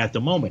 at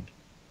the moment.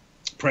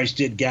 Price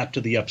did gap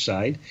to the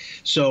upside.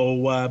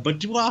 So,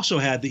 but we also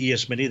had the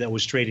ES Mini that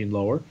was trading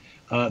lower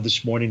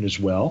this morning as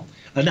well.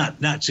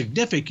 Not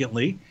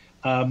significantly,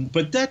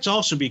 but that's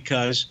also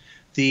because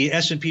the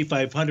S&P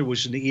 500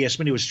 was in the ES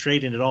Mini was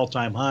trading at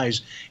all-time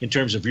highs in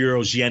terms of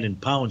euros, yen, and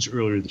pounds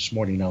earlier this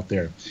morning out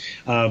there.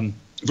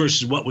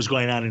 Versus what was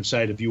going on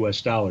inside of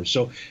U.S. dollars.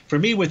 So for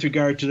me, with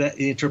regard to that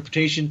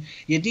interpretation,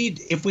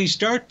 if we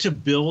start to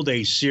build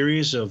a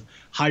series of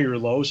higher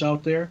lows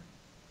out there,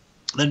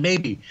 then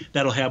maybe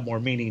that'll have more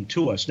meaning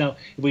to us. Now,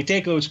 if we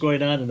take what's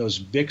going on in those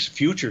VIX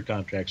future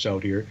contracts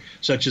out here,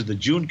 such as the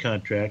June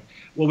contract,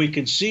 what we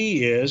can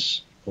see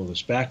is, pull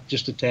this back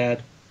just a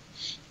tad,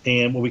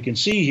 and what we can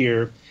see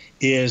here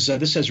is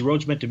this has a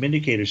Rhodes Momentum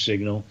Indicator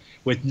signal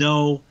with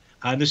no,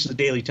 this is the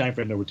daily time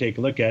frame that we're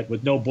taking a look at,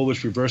 with no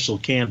bullish reversal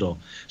candle.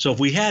 So if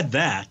we had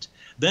that,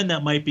 then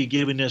that might be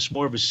giving us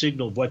more of a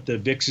signal of what the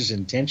VIX's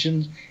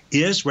intention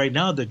is. Right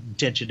now, the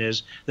intention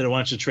is that it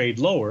wants to trade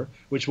lower,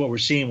 which is what we're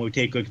seeing when we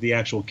take a look at the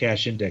actual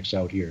cash index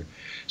out here.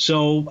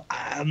 So,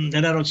 and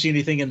I don't see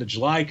anything in the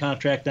July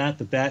contract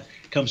that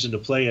comes into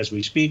play as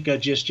we speak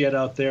just yet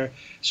out there.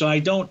 So I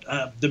don't,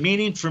 the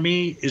meaning for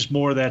me is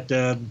more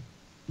that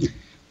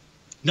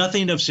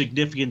nothing of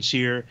significance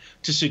here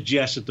to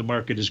suggest that the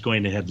market is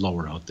going to head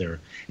lower out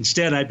there.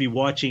 Instead, I'd be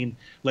watching,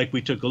 like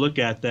we took a look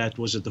at, that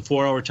was it the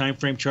 4-hour time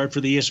frame chart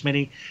for the ES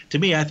Mini. To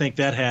me, I think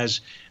that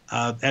has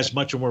as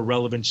much or more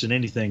relevance than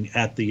anything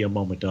at the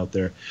moment out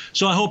there.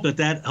 So I hope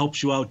that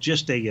helps you out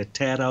just a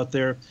tad out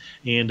there.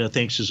 And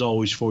thanks as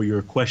always for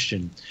your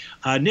question.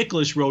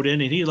 Nicholas wrote in,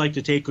 and he'd like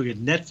to take a look at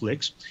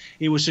Netflix.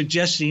 He was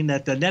suggesting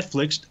that the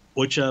Netflix,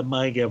 which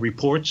my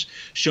reports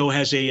show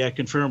has a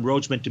confirmed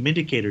Rhodes Momentum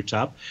Indicator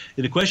top.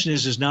 And the question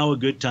is now a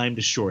good time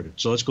to short it?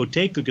 So let's go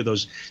take a look at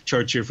those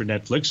charts here for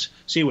Netflix,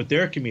 see what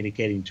they're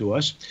communicating to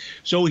us.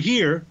 So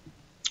here,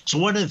 so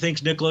one of the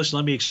things, Nicholas,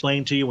 let me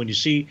explain to you, when you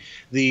see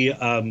the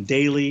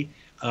daily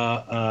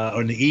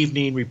or the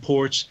evening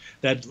reports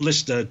that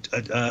list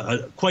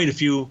quite a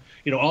few,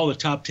 all the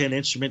top 10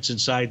 instruments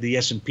inside the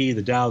S&P,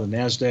 the Dow, the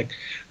Nasdaq,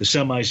 the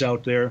semis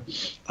out there.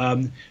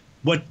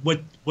 What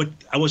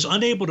I was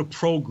unable to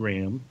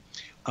program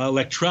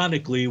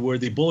electronically were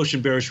the bullish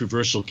and bearish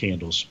reversal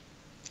candles.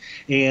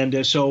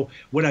 And so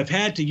what I've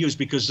had to use,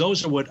 because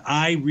those are what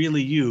I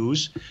really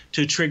use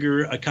to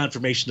trigger a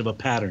confirmation of a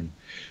pattern.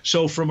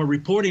 So from a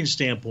reporting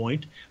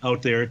standpoint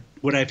out there,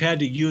 what I've had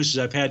to use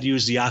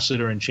is the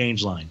oscillator and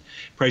change line.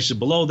 Prices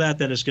below that,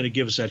 then it's going to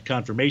give us that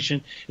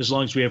confirmation as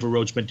long as we have a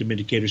Rhodes momentum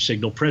indicator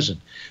signal present.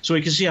 So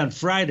we can see on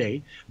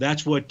Friday,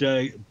 that's what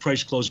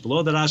price closed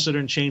below that oscillator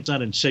and change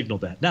line and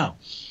signaled that. Now,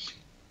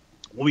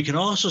 what we can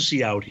also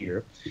see out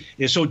here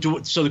is, so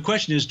the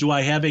question is, do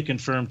I have a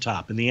confirmed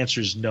top? And the answer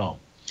is no.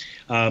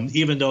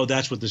 Even though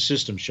that's what the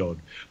system showed.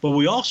 But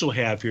we also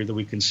have here that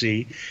we can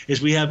see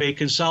is we have a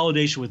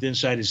consolidation with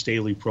inside its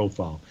daily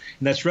profile.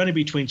 And that's running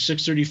between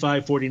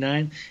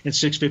 635.49 and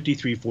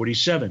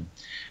 653.47.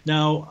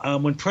 Now,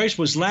 when price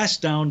was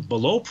last down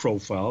below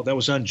profile, that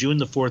was on June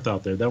the 4th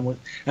out there.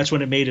 That's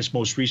when it made its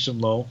most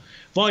recent low.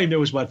 Volume there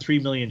was about 3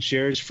 million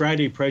shares.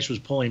 Friday, price was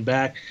pulling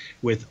back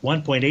with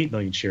 1.8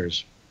 million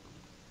shares.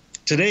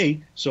 Today,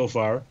 so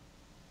far,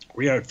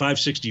 we are at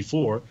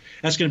 564.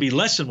 That's going to be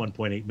less than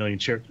 1.8 million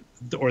shares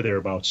or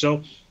thereabouts.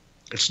 So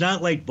it's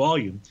not like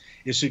volume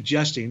is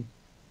suggesting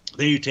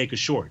that you take a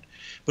short.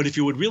 But if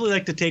you would really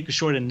like to take a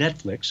short in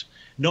Netflix,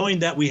 knowing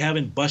that we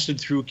haven't busted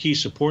through key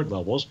support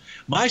levels,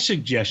 my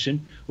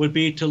suggestion would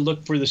be to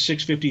look for the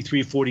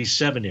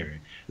 653.47 area.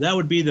 That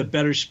would be the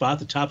better spot,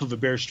 the top of a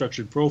bear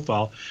structured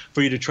profile,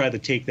 for you to try to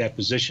take that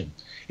position.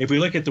 If we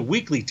look at the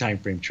weekly time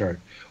frame chart,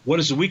 what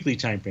does the weekly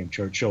time frame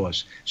chart show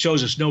us? It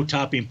shows us no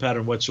topping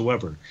pattern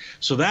whatsoever.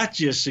 So that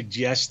just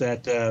suggests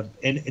that,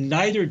 and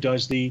neither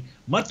does the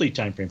monthly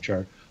time frame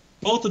chart.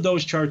 Both of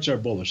those charts are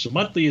bullish. The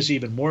monthly is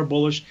even more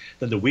bullish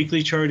than the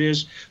weekly chart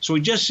is. So we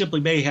just simply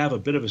may have a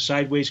bit of a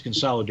sideways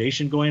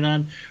consolidation going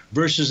on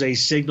versus a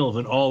signal of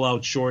an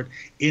all-out short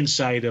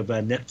inside of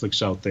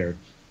Netflix out there.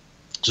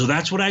 So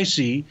that's what I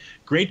see.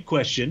 Great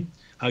question.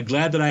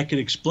 Glad that I could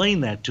explain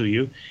that to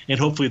you, and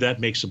hopefully that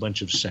makes a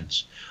bunch of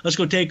sense. Let's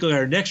go take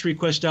our next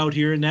request out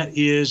here, and that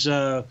is,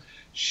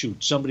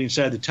 somebody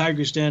inside the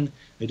Tiger's Den.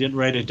 I didn't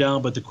write it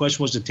down, but the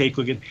question was to take a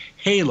look at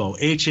Halo.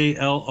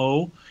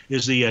 H-A-L-O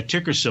is the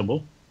ticker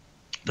symbol.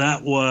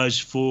 That was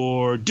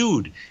for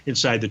Dude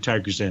inside the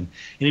Tiger's Den.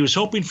 And he was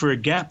hoping for a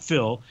gap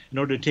fill in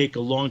order to take a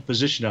long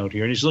position out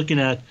here. And he's looking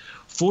at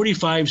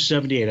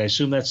 45.78. I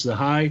assume that's the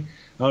high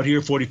out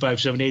here,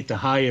 45.78, the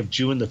high of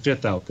June the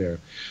 5th out there.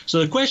 So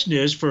the question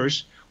is,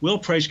 first, will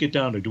price get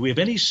down there? Do we have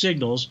any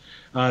signals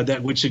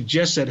that would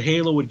suggest that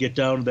Halo would get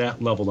down to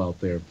that level out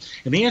there?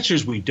 And the answer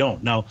is we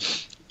don't. Now,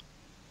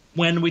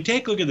 when we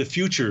take a look at the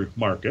futures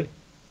market,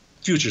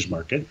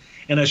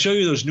 and I show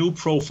you those new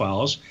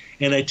profiles,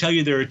 and I tell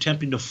you they're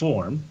attempting to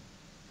form,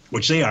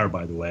 which they are,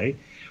 by the way.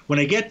 When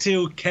I get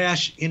to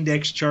cash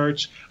index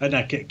charts, when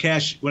I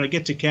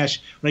get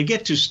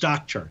to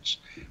stock charts,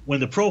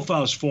 when the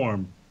profiles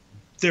form,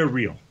 they're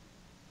real.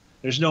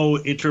 There's no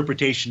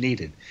interpretation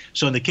needed.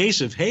 So in the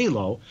case of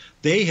Halo,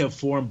 they have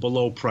formed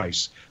below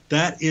price.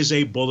 That is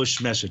a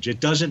bullish message.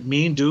 It doesn't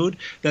mean, Dude,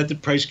 that the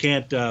price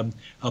can't can't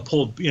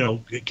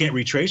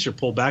retrace or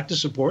pull back to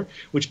support,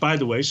 which, by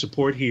the way,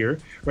 support here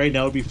right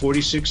now would be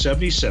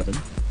 46.77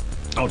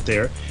 out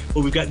there.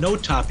 But we've got no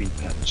topping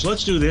pattern. So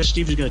let's do this.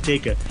 Steve is going to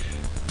take a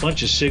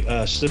bunch of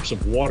sips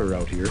of water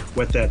out here,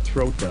 wet that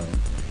throat down.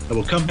 And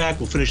we'll come back.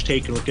 We'll finish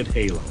taking a look at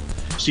Halo.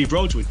 Steve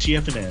Rhodes with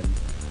TFNN.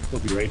 We'll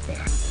be right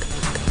back.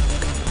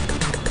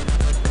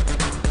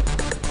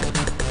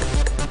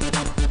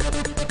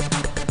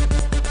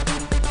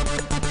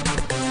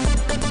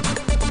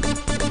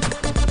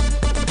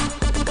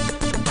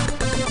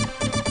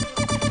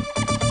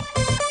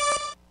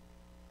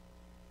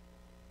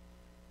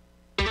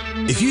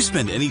 If you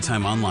spend any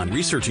time online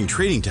researching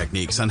trading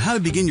techniques on how to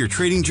begin your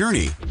trading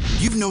journey,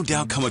 you've no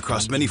doubt come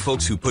across many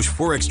folks who push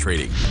Forex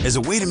trading as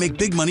a way to make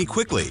big money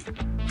quickly.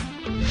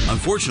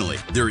 Unfortunately,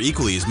 there are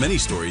equally as many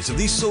stories of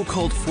these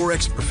so-called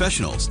Forex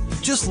professionals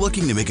just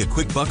looking to make a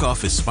quick buck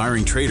off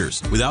aspiring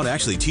traders without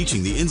actually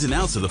teaching the ins and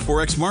outs of the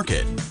Forex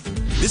market.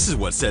 This is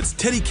what sets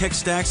Teddy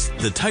Keckstad's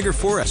The Tiger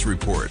Forex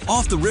Report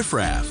off the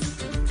riffraff.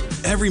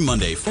 Every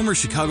Monday, former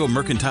Chicago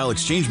Mercantile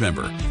Exchange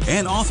member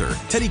and author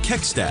Teddy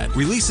Keckstad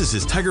releases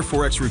his Tiger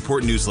Forex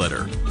Report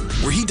newsletter,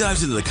 where he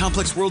dives into the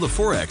complex world of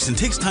Forex and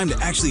takes time to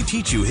actually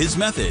teach you his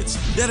methods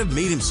that have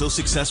made him so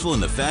successful in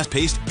the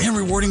fast-paced and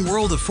rewarding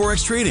world of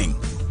Forex trading.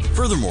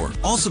 Furthermore,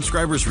 all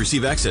subscribers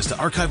receive access to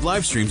archived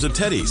live streams of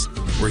Teddy's,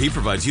 where he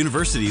provides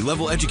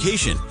university-level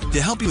education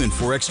to help you in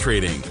Forex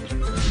trading.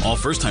 All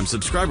first-time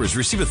subscribers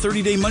receive a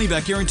 30-day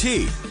money-back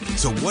guarantee.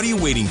 So what are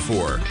you waiting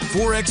for?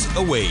 Forex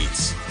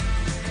awaits.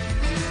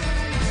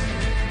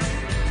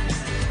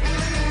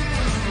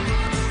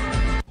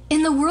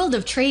 In the world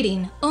of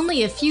trading,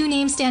 only a few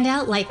names stand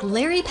out like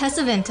Larry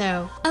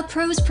Pesavento, a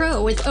pro's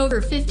pro with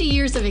over 50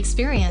 years of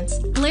experience.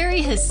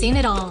 Larry has seen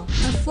it all.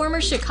 A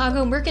former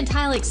Chicago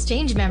Mercantile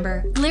Exchange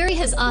member, Larry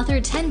has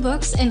authored 10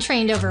 books and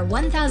trained over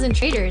 1,000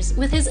 traders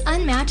with his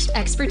unmatched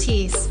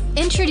expertise.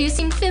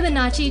 Introducing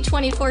Fibonacci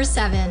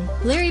 24/7,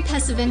 Larry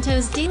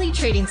Pesavento's daily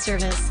trading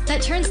service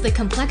that turns the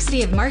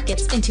complexity of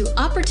markets into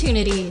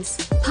opportunities.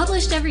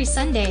 Published every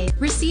Sunday,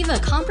 receive a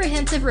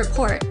comprehensive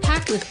report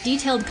packed with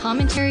detailed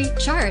commentary,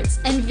 charts,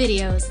 and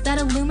videos that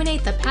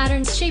illuminate the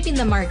patterns shaping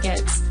the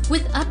markets,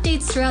 with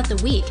updates throughout the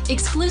week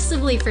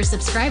exclusively for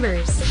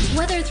subscribers.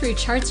 Whether through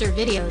charts or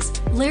videos,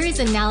 Larry's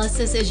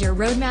analysis is your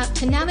roadmap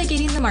to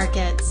navigating the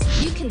markets.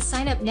 You can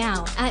sign up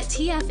now at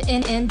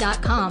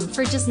TFNN.com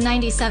for just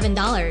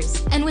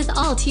 $97. And with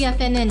all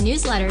TFNN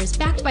newsletters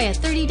backed by a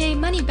 30-day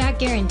money-back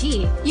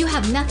guarantee, you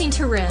have nothing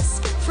to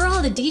risk. For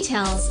all the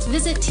details,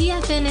 visit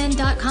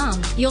TFNN.com.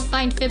 You'll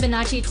find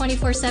Fibonacci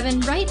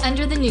 24/7 right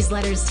under the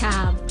newsletters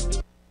tab.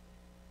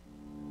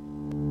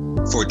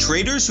 For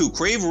traders who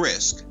crave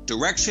risk,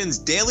 Direxion's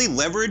daily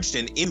leveraged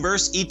and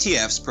inverse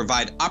ETFs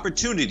provide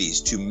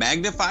opportunities to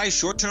magnify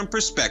short-term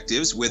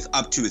perspectives with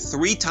up to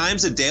 3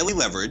 times a daily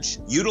leverage,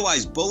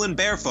 utilize bull and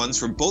bear funds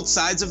from both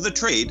sides of the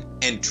trade,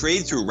 and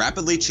trade through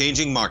rapidly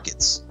changing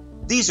markets.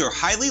 These are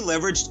highly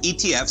leveraged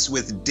ETFs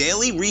with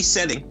daily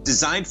resetting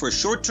designed for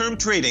short-term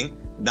trading,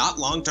 not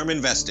long-term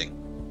investing.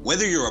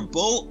 Whether you're a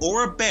bull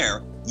or a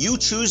bear, you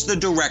choose the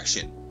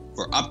Direction.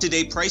 For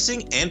up-to-date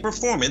pricing and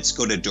performance,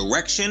 go to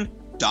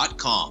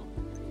Direction.com.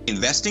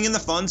 Investing in the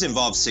funds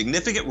involves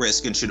significant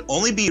risk and should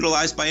only be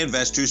utilized by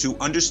investors who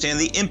understand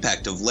the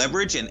impact of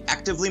leverage and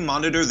actively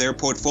monitor their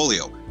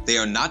portfolio. They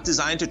are not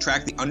designed to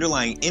track the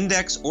underlying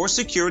index or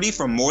security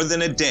for more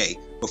than a day.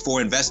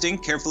 Before investing,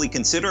 carefully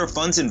consider a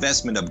fund's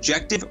investment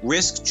objective,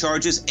 risk,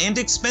 charges, and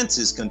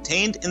expenses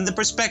contained in the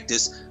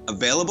prospectus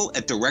available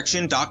at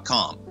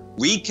Direction.com.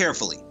 Read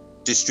carefully.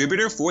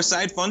 Distributor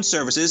Foreside Fund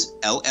Services,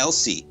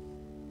 LLC.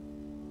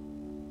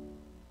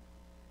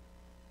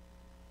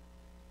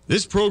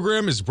 This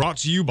program is brought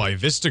to you by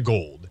Vista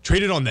Gold,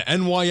 traded on the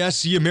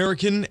NYSE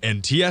American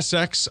and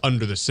TSX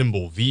under the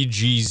symbol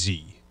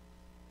VGZ.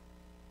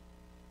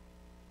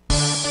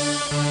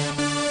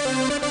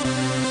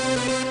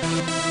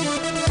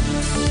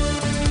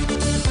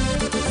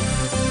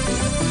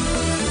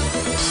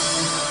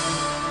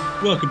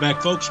 Welcome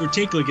back, folks. We're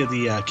taking a look at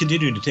the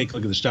continuing to take a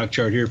look at the stock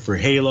chart here for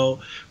Halo,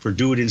 for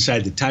Do It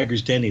Inside the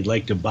Tiger's Den. He'd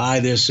like to buy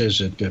this as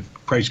the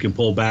price can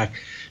pull back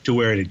to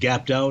where it had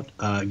gapped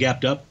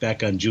up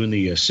back on June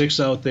the 6th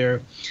out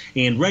there.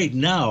 And right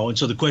now, and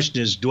so the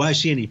question is, do I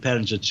see any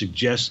patterns that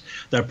suggest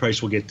that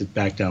price will get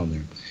back down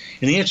there?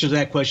 And the answer to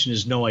that question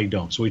is no, I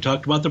don't. So we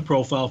talked about the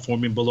profile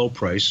forming below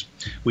price.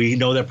 We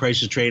know that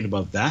price is trading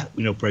above that.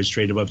 We know price is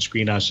trading above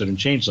screen offset and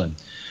change line.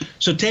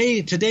 So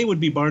today would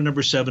be bar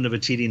number 7 of a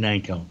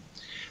TD9 count.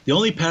 The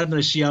only pattern that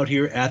I see out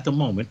here at the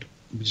moment,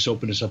 let me just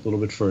open this up a little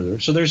bit further.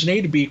 So there's an A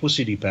to B equals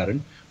CD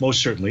pattern,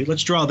 most certainly.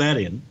 Let's draw that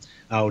in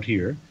out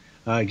here.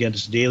 Again,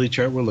 it's the daily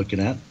chart we're looking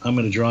at. I'm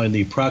going to draw in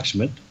the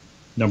approximate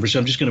number. So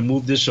I'm just going to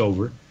move this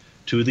over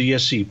to the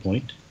C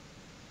point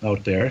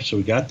out there. So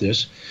we got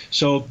this.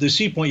 So the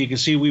C point, you can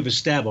see we've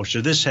established.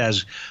 So this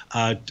has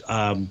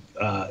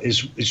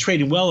is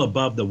trading well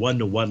above the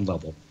 1-to-1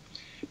 level.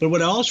 But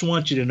what I also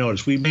want you to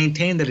notice, we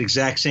maintain that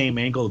exact same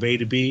angle of A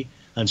to B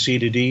on C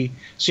to D.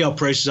 See how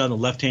price is on the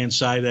left-hand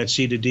side of that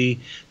C to D?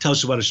 Tells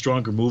us about a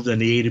stronger move than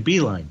the A to B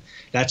line.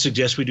 That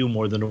suggests we do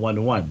more than a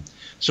 1-to-1.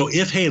 So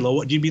if Halo,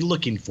 what you'd be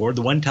looking for,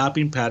 the one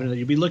topping pattern that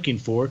you'd be looking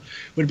for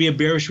would be a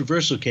bearish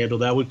reversal candle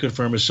that would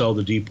confirm a sell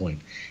the D point.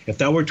 If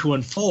that were to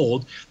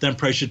unfold, then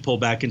price should pull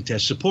back and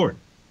test support.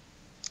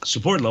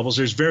 Support levels,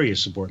 there's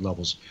various support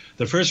levels.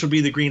 The first would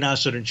be the green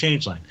offset and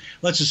change line.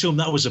 Let's assume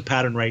that was a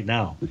pattern right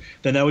now.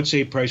 Then that would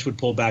say price would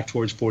pull back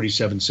towards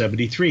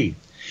 47.73.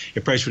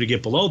 If price were to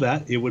get below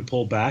that, it would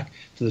pull back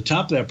to the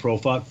top of that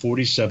profile at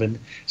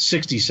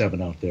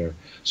 47.67 out there.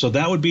 So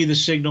that would be the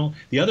signal.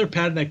 The other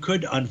pattern that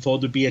could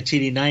unfold would be a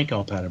TD9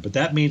 count pattern, but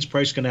that means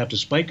price is going to have to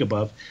spike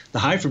above the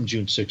high from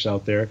June 6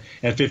 out there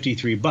at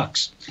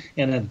 $53.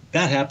 And then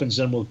that happens,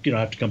 then we'll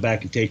have to come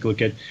back and take a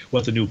look at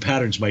what the new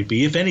patterns might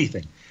be, if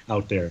anything,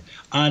 out there.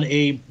 On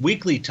a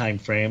weekly time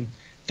frame,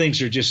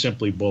 things are just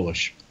simply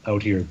bullish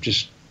out here,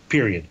 just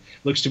period.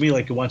 Looks to me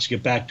like it wants to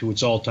get back to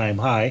its all-time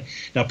high.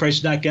 Now, price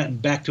has not gotten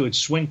back to its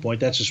swing point.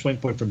 That's a swing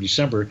point from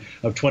December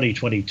of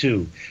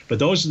 2022. But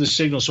those are the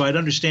signals. So I'd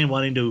understand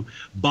wanting to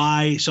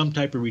buy some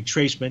type of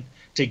retracement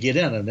to get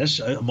in on this,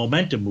 a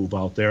momentum move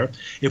out there.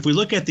 If we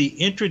look at the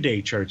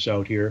intraday charts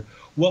out here,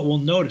 what we'll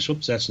notice,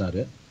 whoops, that's not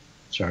it.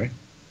 Sorry.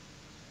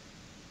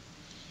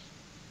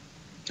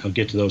 I'll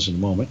get to those in a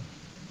moment.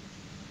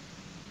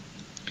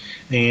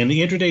 And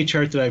the intraday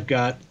chart that I've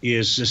got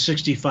is a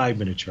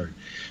 65-minute chart.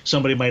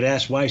 Somebody might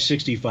ask, why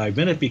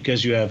 65-minute?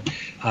 Because you have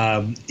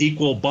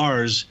equal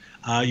bars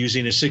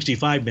using a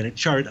 65-minute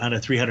chart on a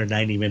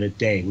 390-minute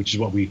day, which is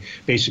what we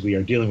basically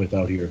are dealing with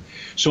out here.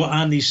 So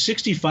on the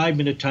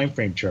 65-minute time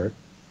frame chart,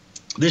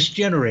 this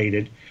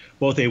generated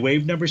both a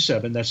wave number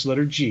 7, that's the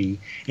letter G,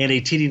 and a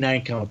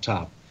TD9 count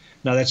top.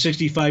 Now that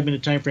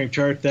 65-minute time frame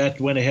chart,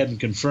 that went ahead and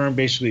confirmed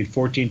basically at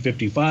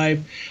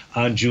 14:55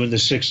 on June the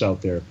 6th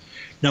out there.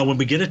 Now, when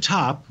we get a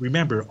top,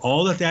 remember,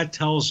 all that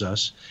tells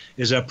us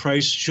is that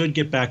price should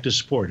get back to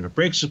support. If it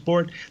breaks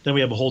support, then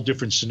we have a whole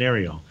different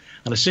scenario.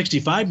 On a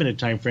 65-minute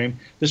time frame,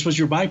 this was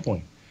your buy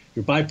point.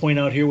 Your buy point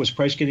out here was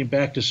price getting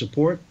back to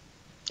support.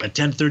 at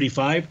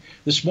 10:35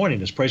 this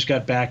morning as price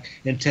got back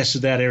and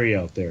tested that area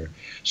out there.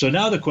 So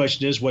now the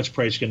question is, what's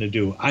price going to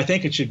do? I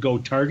think it should go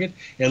target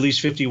at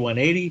least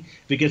 51.80.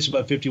 If it gets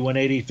about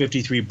 51.80,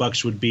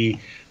 $53 would be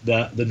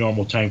the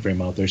normal time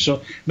frame out there.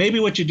 So maybe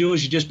what you do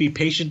is you just be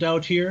patient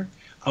out here,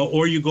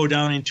 or you go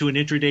down into an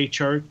intraday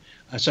chart,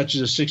 such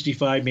as a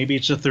 65, maybe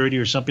it's a 30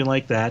 or something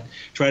like that.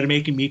 Try to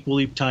make them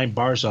equally timed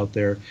bars out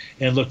there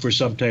and look for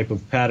some type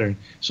of pattern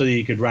so that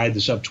you could ride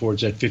this up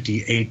towards that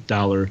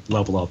 $58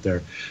 level out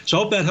there. So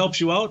I hope that helps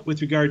you out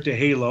with regard to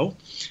Halo.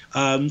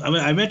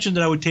 I mentioned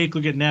that I would take a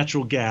look at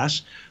natural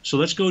gas. So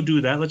let's go do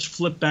that. Let's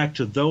flip back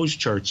to those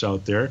charts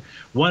out there.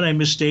 One, I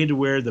misstated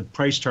where the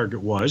price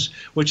target was,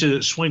 which is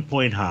a swing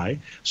point high.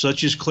 So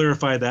let's just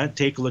clarify that,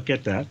 take a look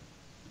at that.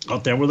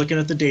 Out there, we're looking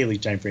at the daily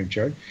time frame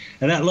chart,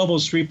 and that level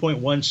is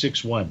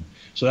 3.161.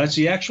 So that's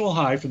the actual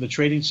high from the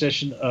trading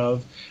session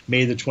of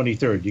May the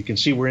 23rd. You can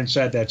see we're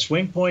inside that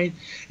swing point,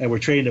 and we're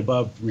trading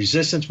above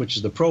resistance, which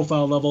is the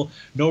profile level.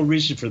 No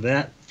reason for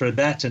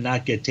that to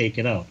not get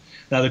taken out.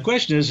 Now the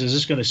question is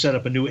this going to set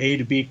up a new A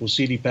to B equals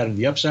CD pattern to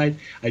the upside?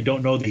 I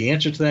don't know the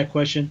answer to that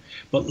question,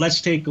 but let's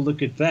take a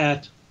look at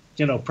that,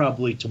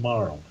 probably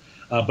tomorrow.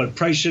 But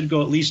price should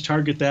go at least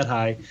target that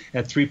high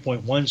at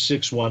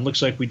 3.161.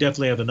 Looks like we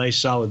definitely have a nice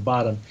solid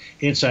bottom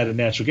inside of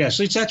natural gas. At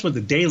least that's what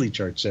the daily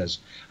chart says.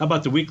 How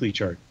about the weekly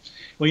chart?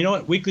 Well, you know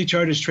what? Weekly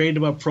chart is trading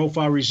above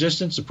profile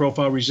resistance. The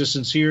profile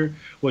resistance here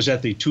was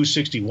at the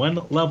 261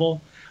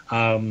 level.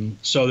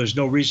 So there's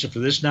no reason for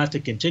this not to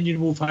continue to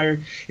move higher.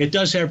 It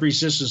does have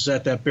resistance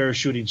at that bear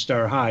shooting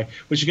star high,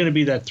 which is going to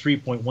be that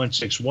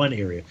 3.161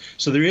 area.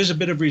 So there is a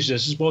bit of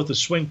resistance, both a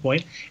swing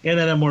point and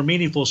then a more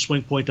meaningful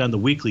swing point on the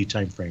weekly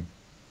time frame.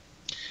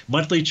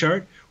 Monthly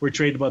chart, we're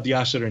trading above the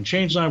oscillator and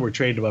change line. We're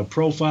trading above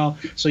profile.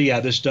 So, yeah,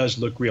 this does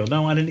look real.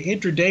 Now, on an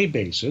intraday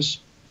basis,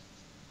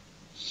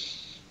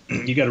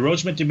 you got a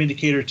Rhodes momentum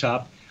indicator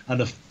top on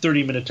the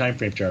 30-minute time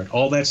frame chart.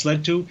 All that's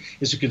led to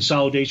is a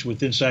consolidation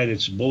with inside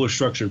its bullish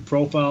structured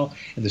profile,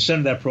 and the center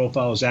of that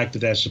profile is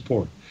acted as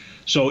support.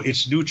 So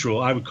it's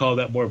neutral. I would call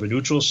that more of a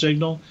neutral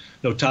signal.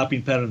 No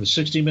topping pattern on the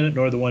 60-minute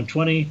nor the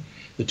 120.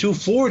 The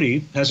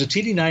 240 has a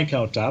TD9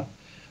 count top,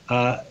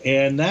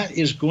 and that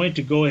is going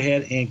to go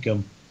ahead and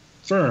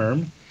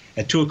confirm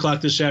at 2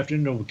 o'clock this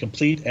afternoon. It will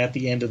complete at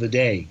the end of the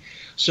day.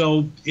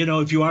 So,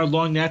 if you are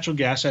long natural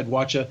gas, I'd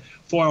watch a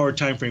 4-hour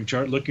time frame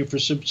chart looking for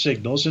some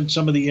signals, and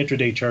some of the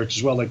intraday charts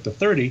as well, like the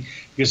 30,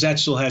 because that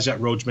still has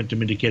that Rhodes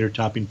momentum indicator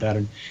topping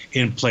pattern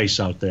in place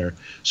out there.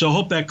 So I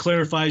hope that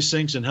clarifies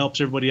things and helps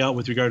everybody out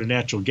with regard to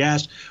natural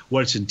gas,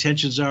 what its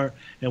intentions are,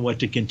 and what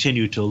to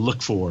continue to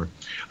look for.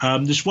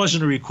 This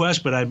wasn't a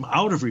request, but I'm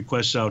out of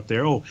requests out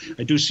there. Oh,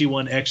 I do see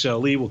one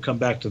XLE. We'll come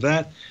back to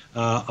that.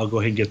 I'll go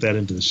ahead and get that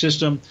into the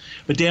system.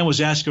 But Dan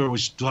was asking, or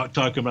was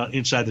talking about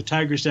inside the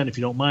Tiger's Den, if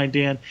you don't mind,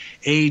 Dan,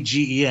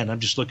 AGEN. I'm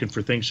just looking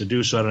for things to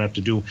do so I don't have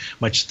to do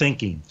much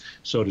thinking,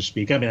 so to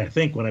speak. I mean, I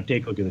think when I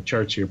take a look at the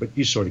charts here, but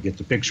you sort of get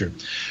the picture.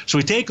 So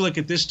we take a look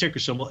at this ticker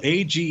symbol,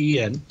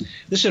 AGEN.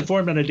 This is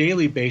formed on a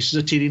daily basis,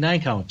 a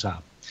TD9 count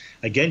top.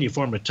 Again, you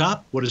form a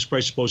top. What is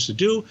price supposed to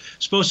do?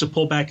 Supposed to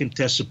pull back and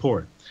test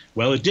support.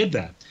 Well, it did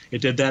that.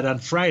 It did that on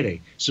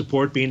Friday,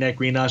 support being that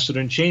green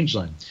oscillator and change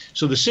line.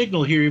 So the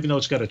signal here, even though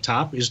it's got a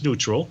top, is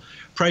neutral.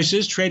 Price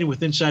is trading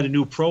with inside a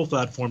new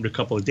profile formed a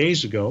couple of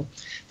days ago.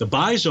 The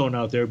buy zone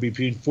out there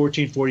between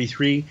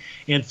 1443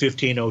 and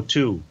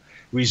 1502.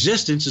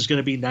 Resistance is going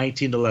to be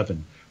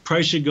 1911.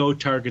 Price should go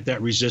target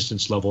that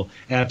resistance level,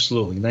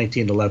 absolutely,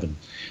 1911.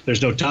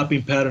 There's no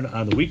topping pattern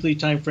on the weekly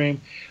time frame.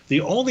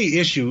 The only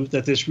issue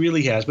that this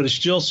really has, but it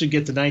still should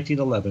get to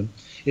 1911,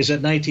 is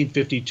at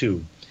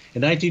 1952.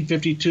 And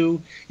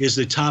 1952 is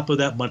the top of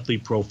that monthly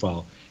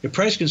profile. If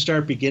price can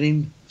start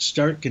trading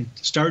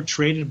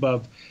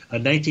above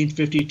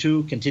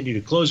 1952, continue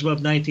to close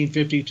above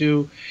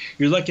 1952,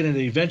 you're looking at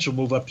an eventual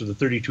move up to the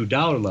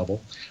 $32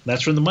 level.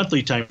 That's from the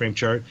monthly time frame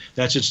chart.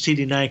 That's its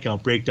TD9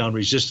 count breakdown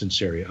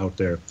resistance area out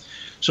there.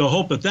 So I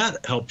hope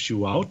that helps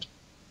you out.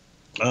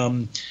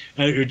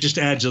 It just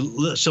adds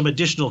some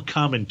additional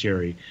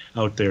commentary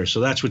out there. So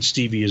that's what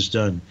Stevie has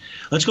done.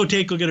 Let's go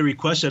take a look at a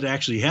request that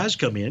actually has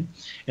come in,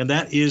 and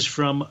that is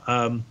from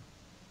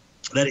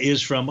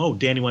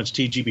Danny wants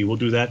TGB. We'll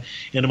do that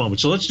in a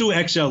moment. So let's do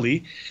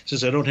XLE.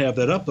 Since I don't have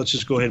that up, let's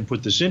just go ahead and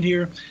put this in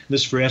here.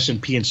 This is for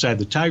S&P inside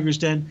the Tiger's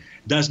Den.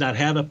 Does not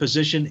have a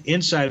position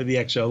inside of the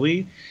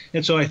XLE.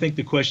 And so I think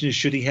the question is,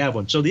 should he have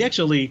one? So the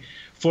XLE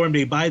formed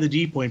a buy the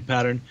D point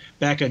pattern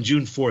back on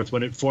June 4th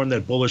when it formed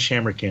that bullish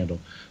hammer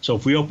candle. So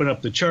if we open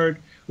up the chart,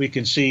 we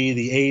can see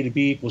the A to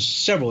B equals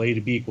several A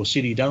to B equals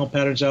CD down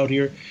patterns out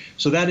here.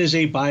 So that is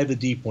a buy the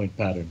D point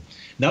pattern.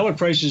 Now what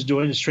price is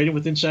doing is trading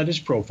with inside his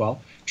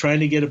profile, trying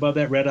to get above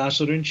that red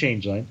oscillator and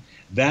change line,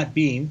 that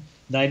being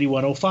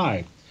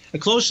 9105. A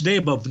close today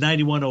above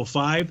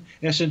 9105,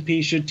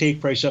 S&P should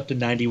take price up to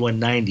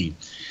 9190.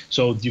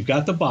 So you've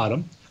got the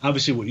bottom.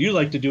 Obviously, what you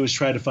like to do is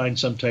try to find buy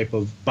some type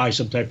of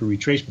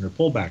retracement or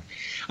pullback.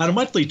 On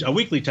a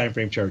weekly time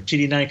frame chart,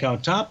 TD9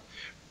 count top.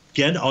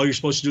 Again, all you're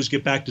supposed to do is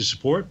get back to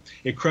support.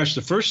 It crushed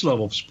the first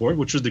level of support,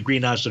 which was the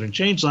green oscillator and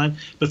change line,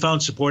 but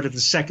found support at the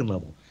second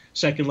level.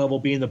 second level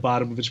being the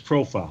bottom of its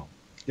profile.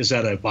 Is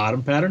that a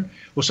bottom pattern?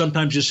 Well,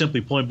 sometimes just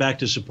simply pulling back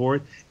to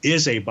support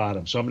is a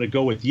bottom. So I'm going to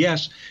go with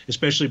yes,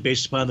 especially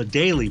based upon the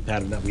daily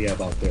pattern that we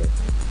have out there.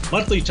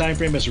 Monthly time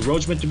frame has a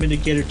Rhodes momentum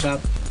indicator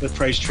top with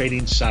price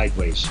trading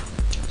sideways.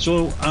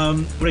 So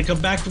when I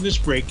come back from this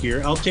break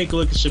here, I'll take a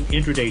look at some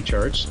intraday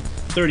charts,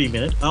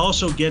 30-minute. I'll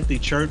also get the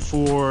chart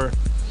for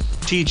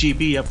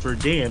TGB up for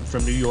Dan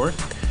from New York,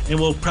 and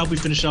we'll probably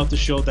finish out the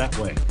show that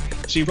way.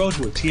 Steve Rhodes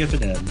with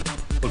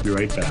TFNN. We'll be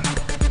right back.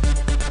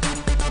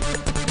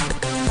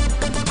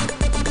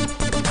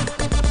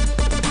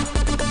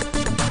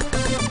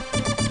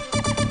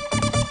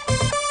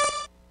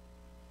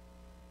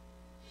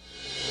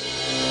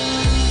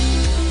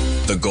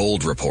 The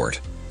Gold Report.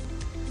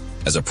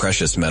 As a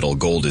precious metal,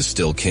 gold is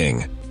still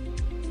king.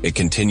 It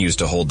continues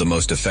to hold the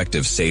most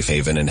effective safe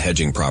haven and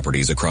hedging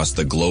properties across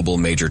the global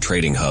major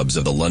trading hubs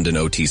of the London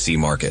OTC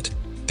market,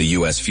 the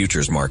U.S.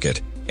 futures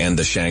market, and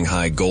the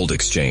Shanghai Gold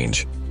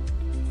Exchange.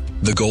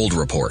 The Gold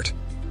Report.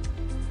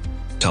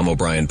 Tom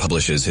O'Brien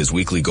publishes his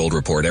weekly gold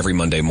report every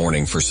Monday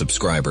morning for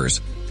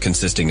subscribers,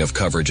 consisting of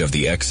coverage of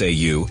the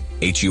XAU,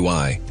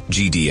 HUI,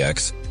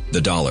 GDX,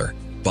 the dollar,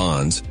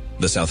 bonds,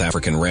 the South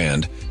African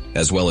rand,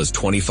 as well as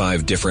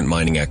 25 different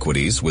mining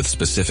equities with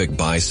specific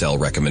buy-sell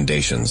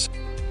recommendations.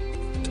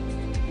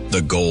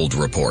 The Gold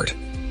Report.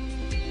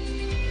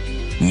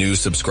 New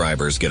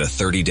subscribers get a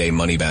 30-day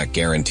money-back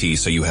guarantee,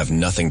 so you have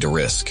nothing to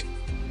risk.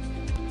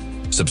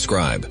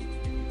 Subscribe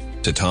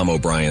to Tom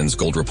O'Brien's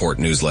Gold Report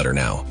newsletter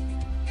now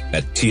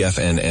at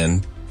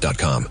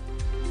TFNN.com.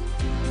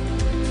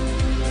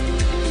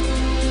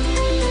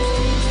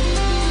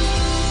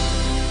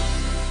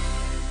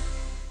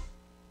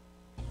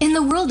 In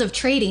the world of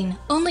trading,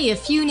 only a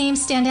few names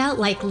stand out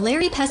like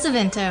Larry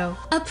Pesavento.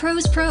 A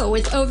pro's pro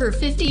with over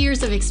 50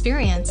 years of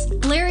experience,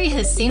 Larry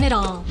has seen it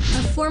all.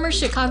 A former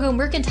Chicago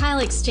Mercantile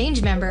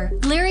Exchange member,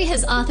 Larry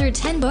has authored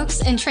 10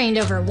 books and trained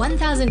over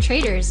 1,000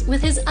 traders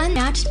with his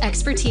unmatched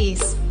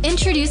expertise.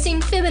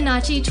 Introducing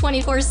Fibonacci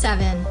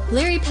 24/7,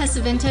 Larry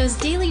Pesavento's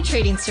daily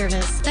trading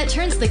service that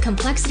turns the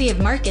complexity of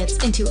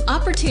markets into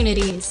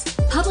opportunities.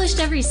 Published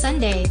every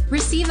Sunday,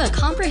 receive a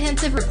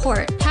comprehensive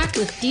report packed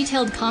with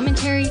detailed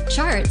commentary,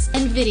 charts,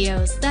 and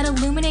videos that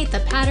illuminate the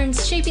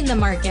patterns shaping the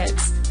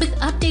markets, with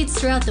updates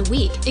throughout the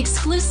week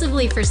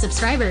exclusively for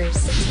subscribers.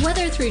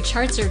 Whether through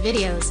charts or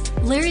videos,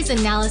 Larry's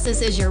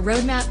analysis is your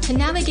roadmap to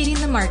navigating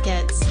the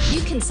markets.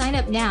 You can sign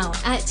up now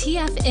at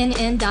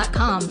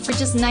TFNN.com for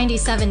just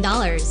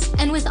 $97.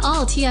 And with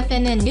all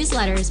TFNN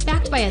newsletters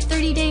backed by a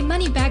 30-day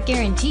money-back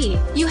guarantee,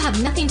 you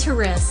have nothing to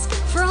risk.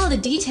 For all the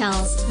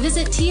details,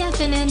 visit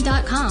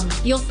TFNN.com.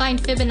 You'll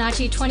find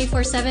Fibonacci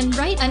 24/7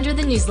 right under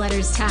the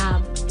newsletters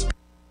tab.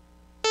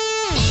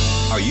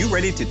 Are you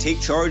ready to take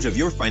charge of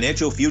your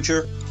financial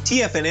future?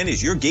 TFNN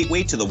is your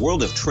gateway to the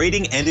world of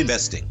trading and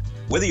investing.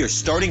 Whether you're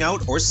starting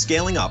out or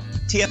scaling up,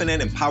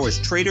 TFNN empowers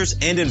traders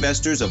and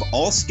investors of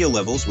all skill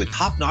levels with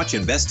top-notch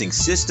investing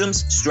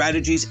systems,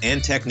 strategies,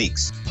 and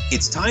techniques.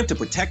 It's time to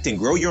protect and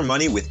grow your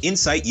money with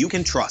insight you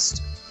can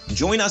trust.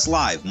 Join us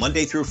live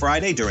Monday through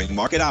Friday during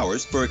market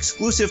hours for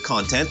exclusive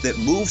content that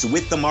moves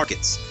with the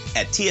markets.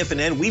 At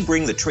TFNN, we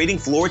bring the trading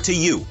floor to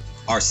you.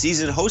 Our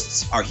seasoned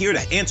hosts are here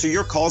to answer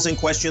your calls and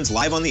questions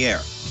live on the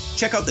air.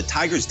 Check out the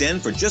Tiger's Den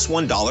for just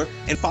 $1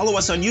 and follow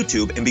us on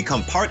YouTube and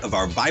become part of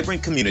our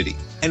vibrant community.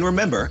 And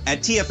remember,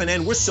 at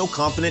TFNN, we're so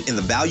confident in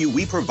the value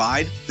we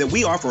provide that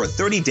we offer a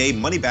 30-day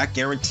money-back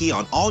guarantee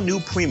on all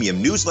new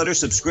premium newsletter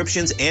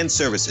subscriptions and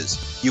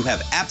services. You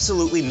have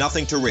absolutely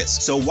nothing to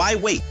risk, so why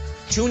wait?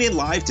 Tune in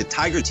live to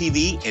Tiger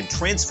TV and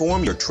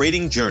transform your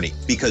trading journey,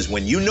 because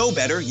when you know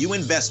better, you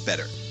invest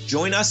better.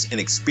 Join us and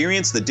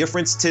experience the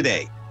difference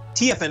today.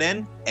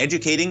 TFNN,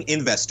 educating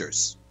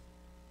investors.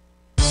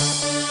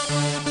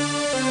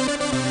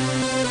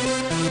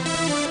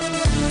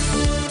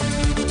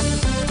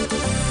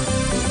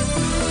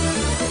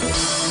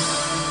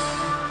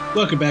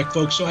 Welcome back,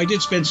 folks. So I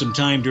did spend some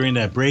time during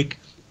that break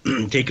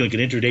taking a look at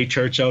intraday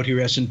charts out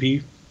here,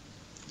 S&P,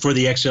 for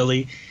the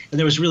XLE, and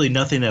there was really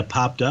nothing that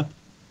popped up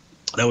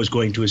that was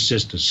going to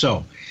assist us.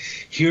 So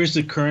here's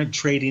the current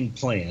trading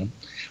plan.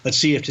 Let's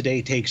see if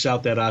today takes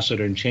out that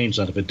oscillator and change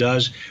line. If it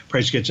does,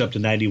 price gets up to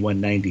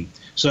 91.90.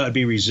 So that would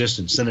be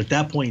resistance. Then at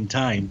that point in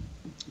time,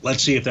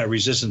 let's see if that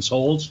resistance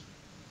holds,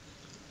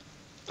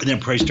 and then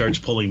price starts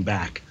pulling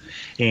back.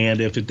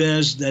 And if it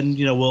does, then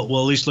we'll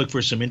at least look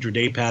for some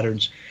intraday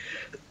patterns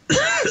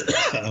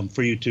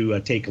for you to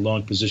take a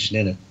long position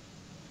in it.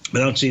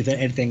 But I don't see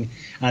anything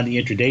on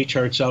the intraday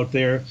charts out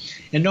there.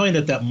 And knowing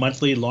that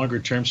monthly longer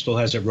term still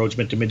has that Rhodes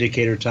momentum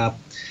indicator top,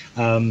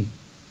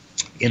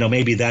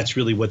 maybe that's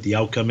really what the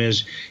outcome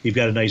is. You've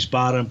got a nice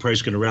bottom,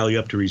 price going to rally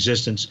up to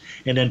resistance,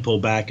 and then pull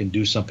back and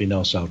do something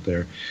else out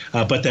there.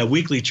 But that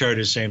weekly chart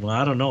is saying, well,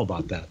 I don't know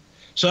about that.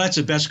 So that's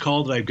the best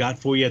call that I've got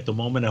for you at the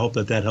moment. I hope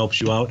that helps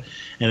you out.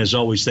 And as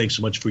always, thanks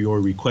so much for your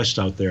request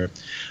out there.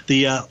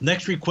 The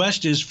next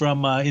request is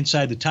from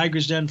inside the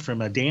Tiger's Den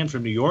from Dan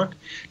from New York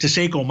to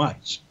Seiko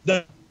Mines.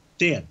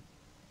 Dan,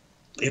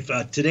 if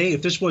today,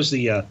 if this was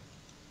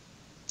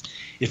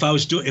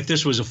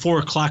a 4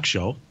 o'clock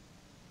show,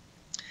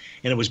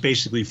 and it was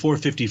basically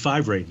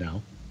 455 right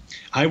now,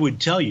 I would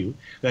tell you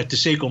that the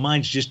Seiko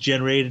Mines just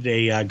generated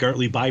a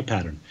Gartley buy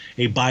pattern,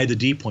 a buy the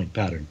D point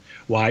pattern.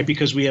 Why?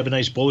 Because we have a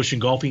nice bullish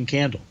engulfing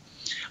candle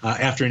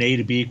after an A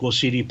to B equals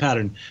CD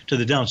pattern to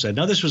the downside.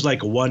 Now, this was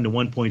like a 1 to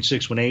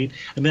 1.618.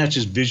 I mean, that's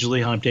just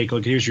visually how I'm taking a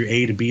look. Here's your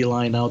A to B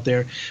line out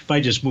there. If I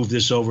just move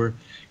this over,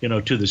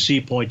 to the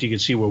C point, you can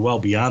see we're well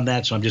beyond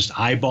that. So I'm just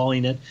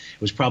eyeballing it.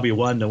 It was probably a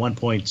 1 to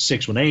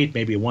 1.618,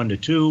 maybe a 1 to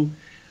 2.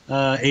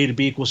 A to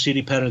B equals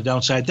CD pattern to the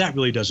downside. That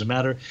really doesn't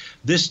matter.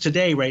 This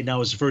today, right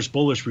now, is the first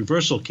bullish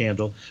reversal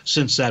candle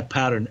since that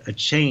pattern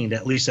chained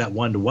at least at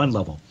 1 to 1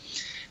 level.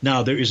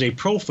 Now, there is a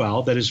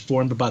profile that is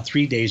formed about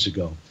 3 days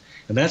ago,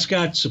 and that's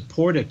got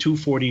support at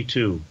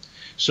 242.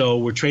 So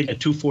we're trading at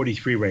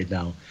 243 right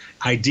now.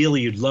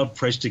 Ideally, you'd love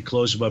price to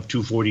close above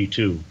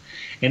 242.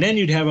 And then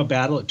you'd have a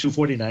battle at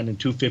 249 and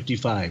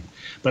 255.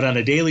 But on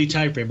a daily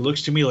time frame, it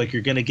looks to me like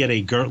you're going to get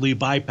a Gartley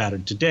buy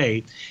pattern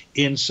today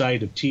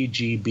inside of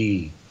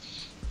TGB.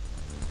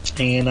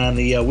 And on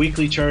the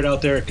weekly chart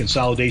out there, a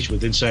consolidation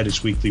with inside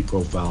its weekly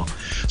profile.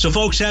 So,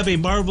 folks, have a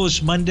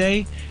marvelous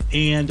Monday,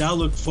 and I'll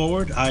look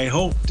forward, I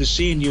hope, to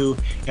seeing you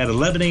at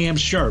 11 a.m.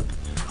 sharp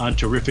on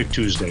Terrific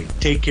Tuesday.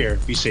 Take care.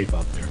 Be safe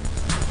out there.